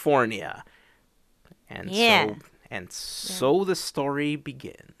California. And so the story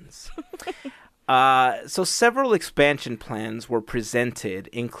begins. So several expansion plans were presented,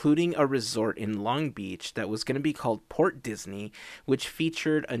 including a resort in Long Beach that was going to be called Port Disney, which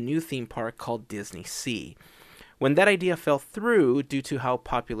featured a new theme park called Disney Sea. When that idea fell through due to how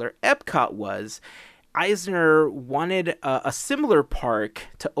popular Epcot was, Eisner wanted a similar park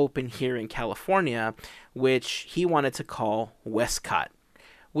to open here in California, which he wanted to call Westcott,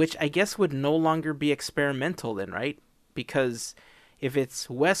 which I guess would no longer be experimental then, right? Because if it's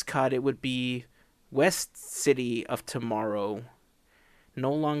Westcott, it would be West City of Tomorrow,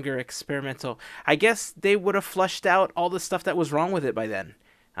 no longer experimental. I guess they would have flushed out all the stuff that was wrong with it by then.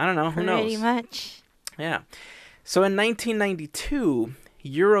 I don't know. Who knows? Pretty much. Yeah. So in 1992...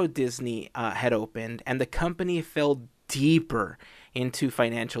 Euro Disney had opened, and the company fell deeper into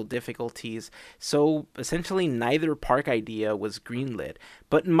financial difficulties, so essentially neither park idea was greenlit.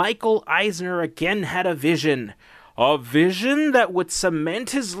 But Michael Eisner again had a vision that would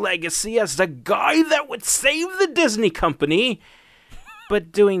cement his legacy as the guy that would save the Disney company.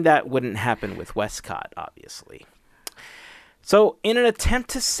 But doing that wouldn't happen with Westcott, obviously. So in an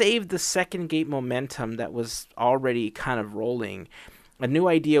attempt to save the second gate momentum that was already kind of rolling, a new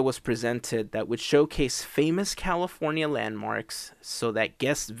idea was presented that would showcase famous California landmarks so that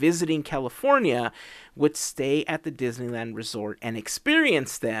guests visiting California would stay at the Disneyland Resort and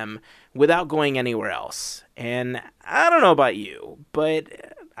experience them without going anywhere else. And I don't know about you, but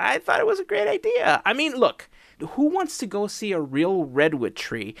I thought it was a great idea. I mean, look, who wants to go see a real redwood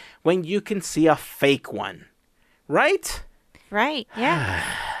tree when you can see a fake one? Right? Right, yeah.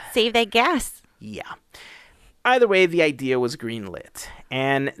 Save that gas. Yeah. Either way, the idea was greenlit,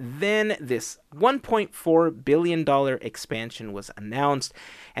 and then this $1.4 billion expansion was announced,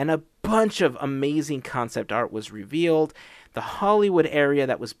 and a bunch of amazing concept art was revealed. The Hollywood area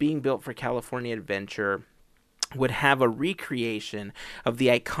that was being built for California Adventure would have a recreation of the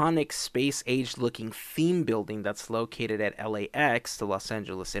iconic space-age looking theme building that's located at LAX, the Los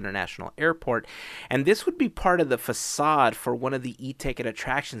Angeles International Airport. And this would be part of the facade for one of the e-ticket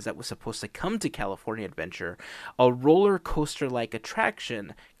attractions that was supposed to come to California Adventure, a roller coaster-like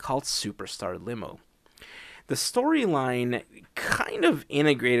attraction called Superstar Limo. The storyline kind of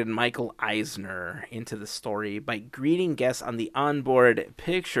integrated Michael Eisner into the story by greeting guests on the onboard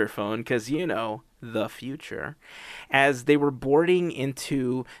picture phone, because, you know, the future, as they were boarding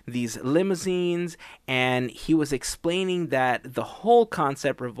into these limousines, and he was explaining that the whole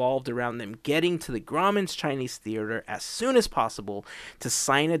concept revolved around them getting to the Grauman's Chinese Theater as soon as possible to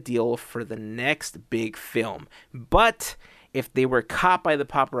sign a deal for the next big film. But if they were caught by the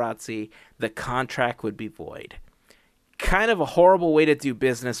paparazzi, the contract would be void. Kind of a horrible way to do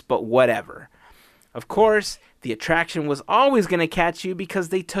business, but whatever. Of course, the attraction was always going to catch you because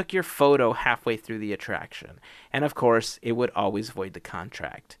they took your photo halfway through the attraction. And of course, it would always void the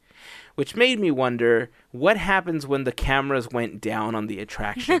contract. Which made me wonder, what happens when the cameras went down on the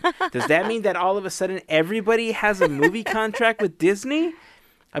attraction? Does that mean that all of a sudden everybody has a movie contract with Disney?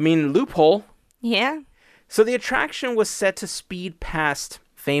 I mean, loophole. Yeah. So the attraction was set to speed past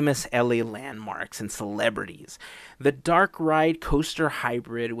famous LA landmarks and celebrities. The dark ride coaster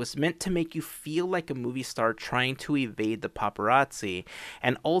hybrid was meant to make you feel like a movie star trying to evade the paparazzi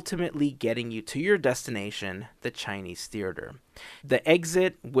and ultimately getting you to your destination, the Chinese Theater. The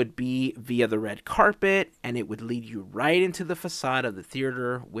exit would be via the red carpet, and it would lead you right into the facade of the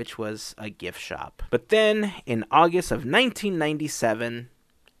theater, which was a gift shop. But then, in August of 1997,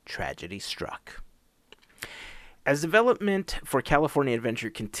 tragedy struck. As development for California Adventure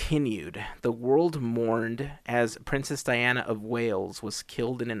continued, the world mourned as Princess Diana of Wales was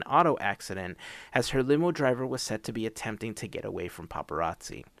killed in an auto accident as her limo driver was said to be attempting to get away from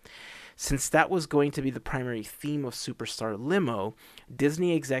paparazzi. Since that was going to be the primary theme of Superstar Limo,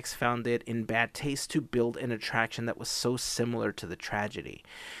 Disney execs found it in bad taste to build an attraction that was so similar to the tragedy.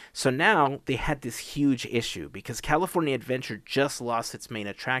 So now they had this huge issue because California Adventure just lost its main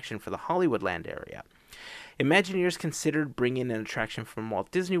attraction for the Hollywoodland area. Imagineers considered bringing an attraction from Walt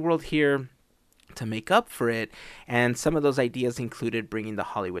Disney World here to make up for it, and some of those ideas included bringing the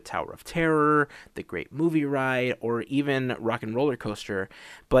Hollywood Tower of Terror, the Great Movie Ride, or even Rock and Roller Coaster.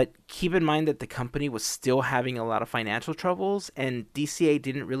 But keep in mind that the company was still having a lot of financial troubles, and DCA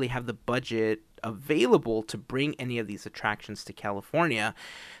didn't really have the budget available to bring any of these attractions to California.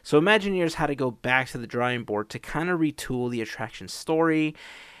 So Imagineers had to go back to the drawing board to kind of retool the attraction story.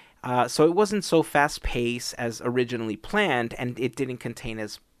 So it wasn't so fast-paced as originally planned, and it didn't contain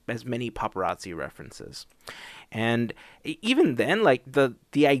as many paparazzi references. And even then, like, the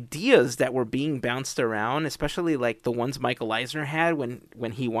ideas that were being bounced around, especially like the ones Michael Eisner had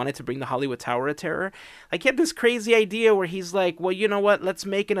when he wanted to bring the Hollywood Tower of Terror, like, he had this crazy idea where he's like, well, you know what, let's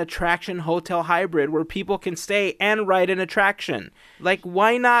make an attraction hotel hybrid where people can stay and ride an attraction. Like,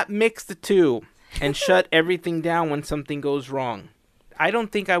 why not mix the two and shut everything down when something goes wrong? I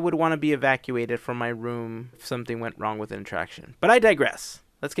don't think I would want to be evacuated from my room if something went wrong with an attraction. But I digress.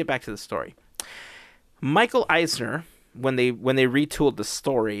 Let's get back to the story. Michael Eisner, when they retooled the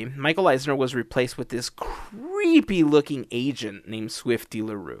story, Michael Eisner was replaced with this creepy-looking agent named Swifty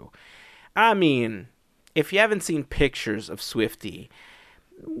LaRue. I mean, if you haven't seen pictures of Swifty,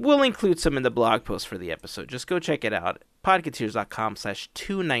 we'll include some in the blog post for the episode. Just go check it out.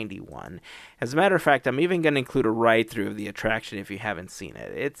 Podcateers.com/291. As a matter of fact, I'm even going to include a ride-through of the attraction if you haven't seen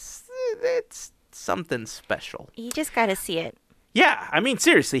it. It's something special. You just got to see it. Yeah, I mean,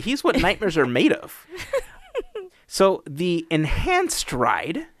 seriously, he's what nightmares are made of. So the enhanced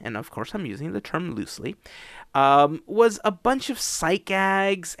ride, and of course I'm using the term loosely, was a bunch of sight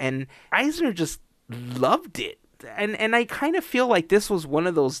gags, and Eisner just loved it. And I kind of feel like this was one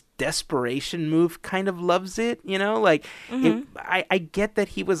of those desperation move kind of loves it, you know? Like, I get that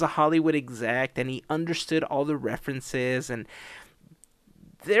he was a Hollywood exec and he understood all the references, and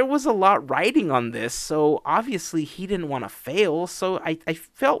there was a lot riding on this, so obviously he didn't want to fail. So I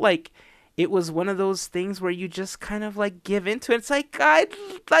felt like it was one of those things where you just kind of like give into it. It's like, I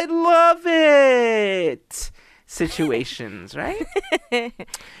love it situations, right? With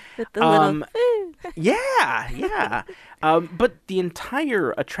the little yeah. But the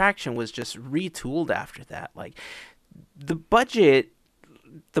entire attraction was just retooled after that. Like, the budgets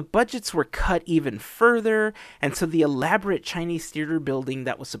were cut even further, and so the elaborate Chinese theater building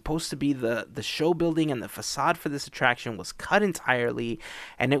that was supposed to be the show building and the facade for this attraction was cut entirely,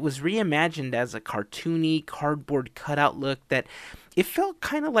 and it was reimagined as a cartoony cardboard cutout look that it felt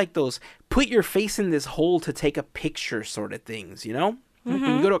kind of like those put your face in this hole to take a picture sort of things, you know? Like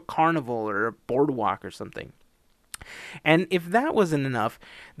when you go to a carnival or a boardwalk or something. And if that wasn't enough,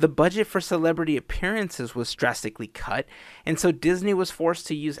 the budget for celebrity appearances was drastically cut, and so Disney was forced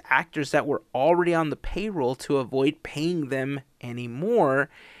to use actors that were already on the payroll to avoid paying them anymore.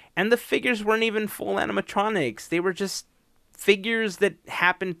 And the figures weren't even full animatronics. They were just figures that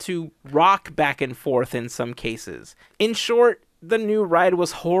happened to rock back and forth in some cases. In short, the new ride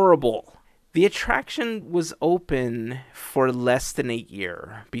was horrible. The attraction was open for less than a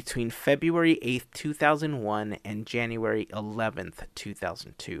year, between February 8th, 2001 and January 11th,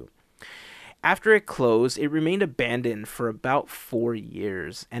 2002. After it closed, it remained abandoned for about 4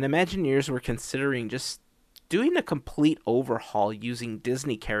 years, and Imagineers were considering just doing a complete overhaul using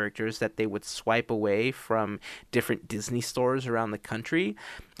Disney characters that they would swipe away from different Disney stores around the country,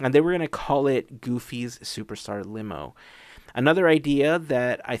 and they were going to call it Goofy's Superstar Limo. Another idea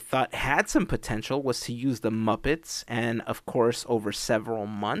that I thought had some potential was to use the Muppets and, of course, over several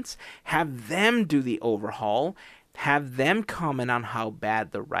months, have them do the overhaul, have them comment on how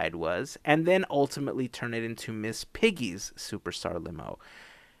bad the ride was, and then ultimately turn it into Miss Piggy's Superstar Limo.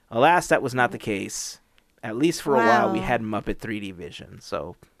 Alas, that was not the case. At least for a while, we had Muppet 3D Vision,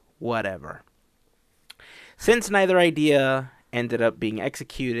 so whatever. Since neither idea ended up being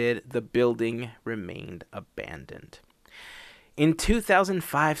executed, the building remained abandoned. In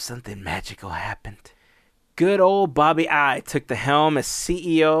 2005, something magical happened. Good old Bobby I took the helm as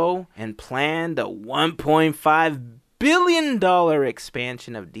CEO and planned a $1.5 billion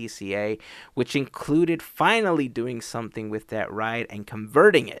expansion of DCA, which included finally doing something with that ride and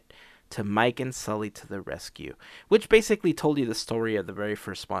converting it to Mike and Sully to the Rescue, which basically told you the story of the very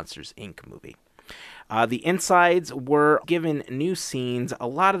first Monsters, Inc. movie. The insides were given new scenes. A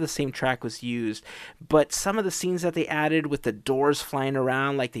lot of the same track was used, but some of the scenes that they added with the doors flying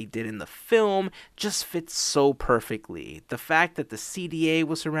around like they did in the film just fit so perfectly. The fact that the CDA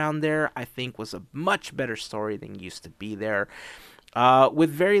was around there, I think, was a much better story than used to be there. With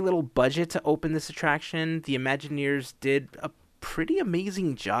very little budget to open this attraction, the Imagineers did a pretty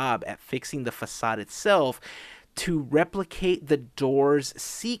amazing job at fixing the facade itself to replicate the doors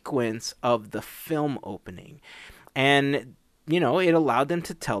sequence of the film opening. And, it allowed them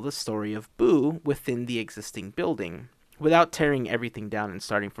to tell the story of Boo within the existing building without tearing everything down and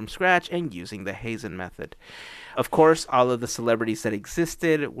starting from scratch and using the Hazen method. Of course, all of the celebrities that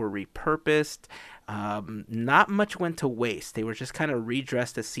existed were repurposed. Not much went to waste. They were just kind of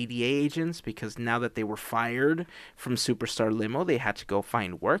redressed as CDA agents because now that they were fired from Superstar Limo, they had to go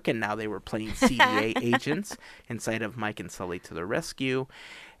find work, and now they were playing CDA agents inside of Mike and Sully to the Rescue.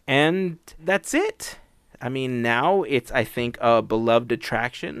 And that's it. I mean, now it's, I think, a beloved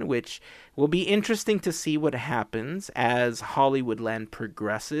attraction, which will be interesting to see what happens as Hollywoodland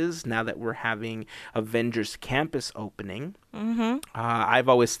progresses now that we're having Avengers Campus opening. Mm-hmm. I've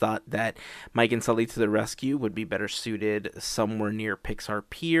always thought that Mike and Sully to the Rescue would be better suited somewhere near Pixar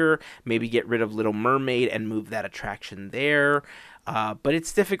Pier, maybe get rid of Little Mermaid and move that attraction there. But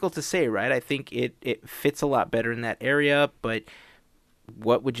it's difficult to say, right? I think it fits a lot better in that area, but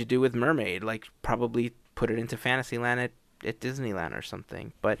what would you do with Mermaid? Like, probably put it into Fantasyland at Disneyland or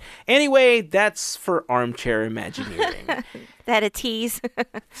something. But anyway, that's for Armchair Imagineering. That a tease.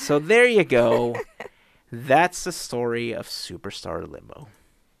 So there you go. That's the story of Superstar Limo.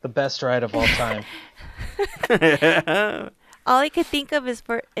 The best ride of all time. All I could think of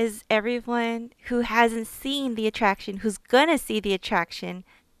is everyone who hasn't seen the attraction, who's gonna see the attraction.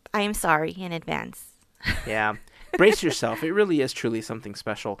 I am sorry in advance. Yeah. Brace yourself. It really is truly something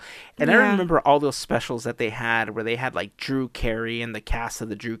special. And I remember all those specials that they had where they had like Drew Carey and the cast of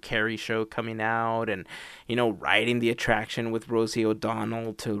the Drew Carey show coming out and, riding the attraction with Rosie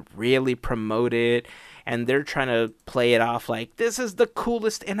O'Donnell to really promote it. And they're trying to play it off like, this is the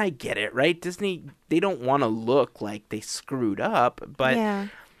coolest. And I get it, right? Disney, they don't want to look like they screwed up. But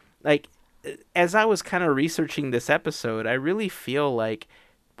like, as I was kind of researching this episode, I really feel like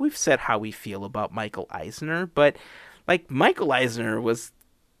we've said how we feel about Michael Eisner, but like Michael Eisner was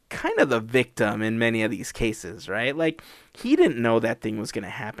kind of the victim in many of these cases, right? Like he didn't know that thing was going to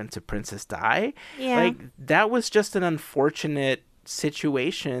happen to Princess Di. Yeah. Like that was just an unfortunate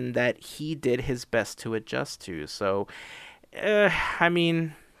situation that he did his best to adjust to. So, I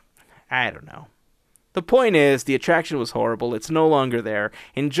mean, I don't know. The point is, the attraction was horrible. It's no longer there.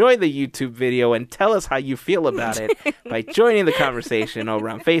 Enjoy the YouTube video and tell us how you feel about it by joining the conversation over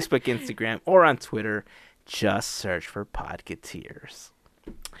on Facebook, Instagram, or on Twitter. Just search for Podcateers.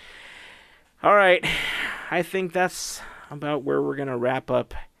 All right. I think that's about where we're going to wrap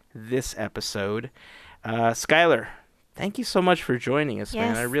up this episode. Skylar, thank you so much for joining us, man.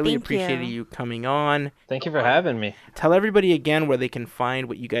 Yes, I really thank appreciated you coming on. Thank you for having me. Tell everybody again where they can find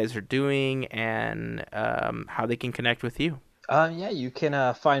what you guys are doing and how they can connect with you. Yeah, you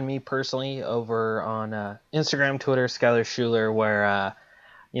can find me personally over on Instagram, Twitter, Skylar Schuler, where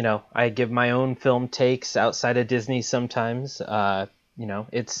I give my own film takes outside of Disney sometimes.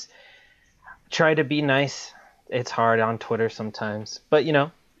 It's try to be nice. It's hard on Twitter sometimes, but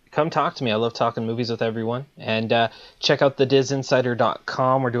come talk to me. I love talking movies with everyone. And check out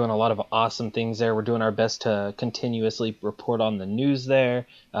thedisinsider.com. We're doing a lot of awesome things there. We're doing our best to continuously report on the news there,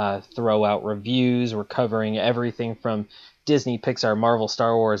 throw out reviews. We're covering everything from Disney, Pixar, Marvel,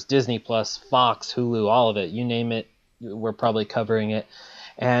 Star Wars, Disney Plus, Fox, Hulu, all of it. You name it, we're probably covering it.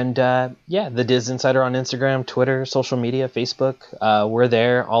 And the Diz Insider on Instagram, Twitter, social media, Facebook. We're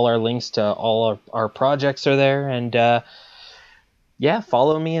there. All our links to all our projects are there. And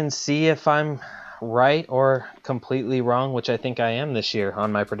follow me and see if I'm right or completely wrong, which I think I am this year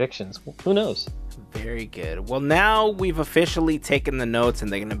on my predictions. Who knows? Very good. Well, now we've officially taken the notes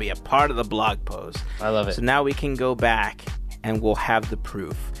and they're going to be a part of the blog post. I love it. So now we can go back and we'll have the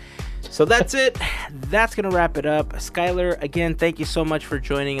proof. So that's it. That's going to wrap it up. Skylar, again, thank you so much for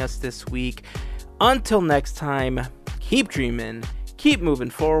joining us this week. Until next time, keep dreaming, keep moving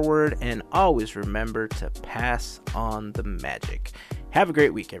forward, and always remember to pass on the magic. Have a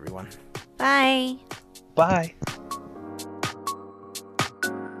great week, everyone. Bye. Bye.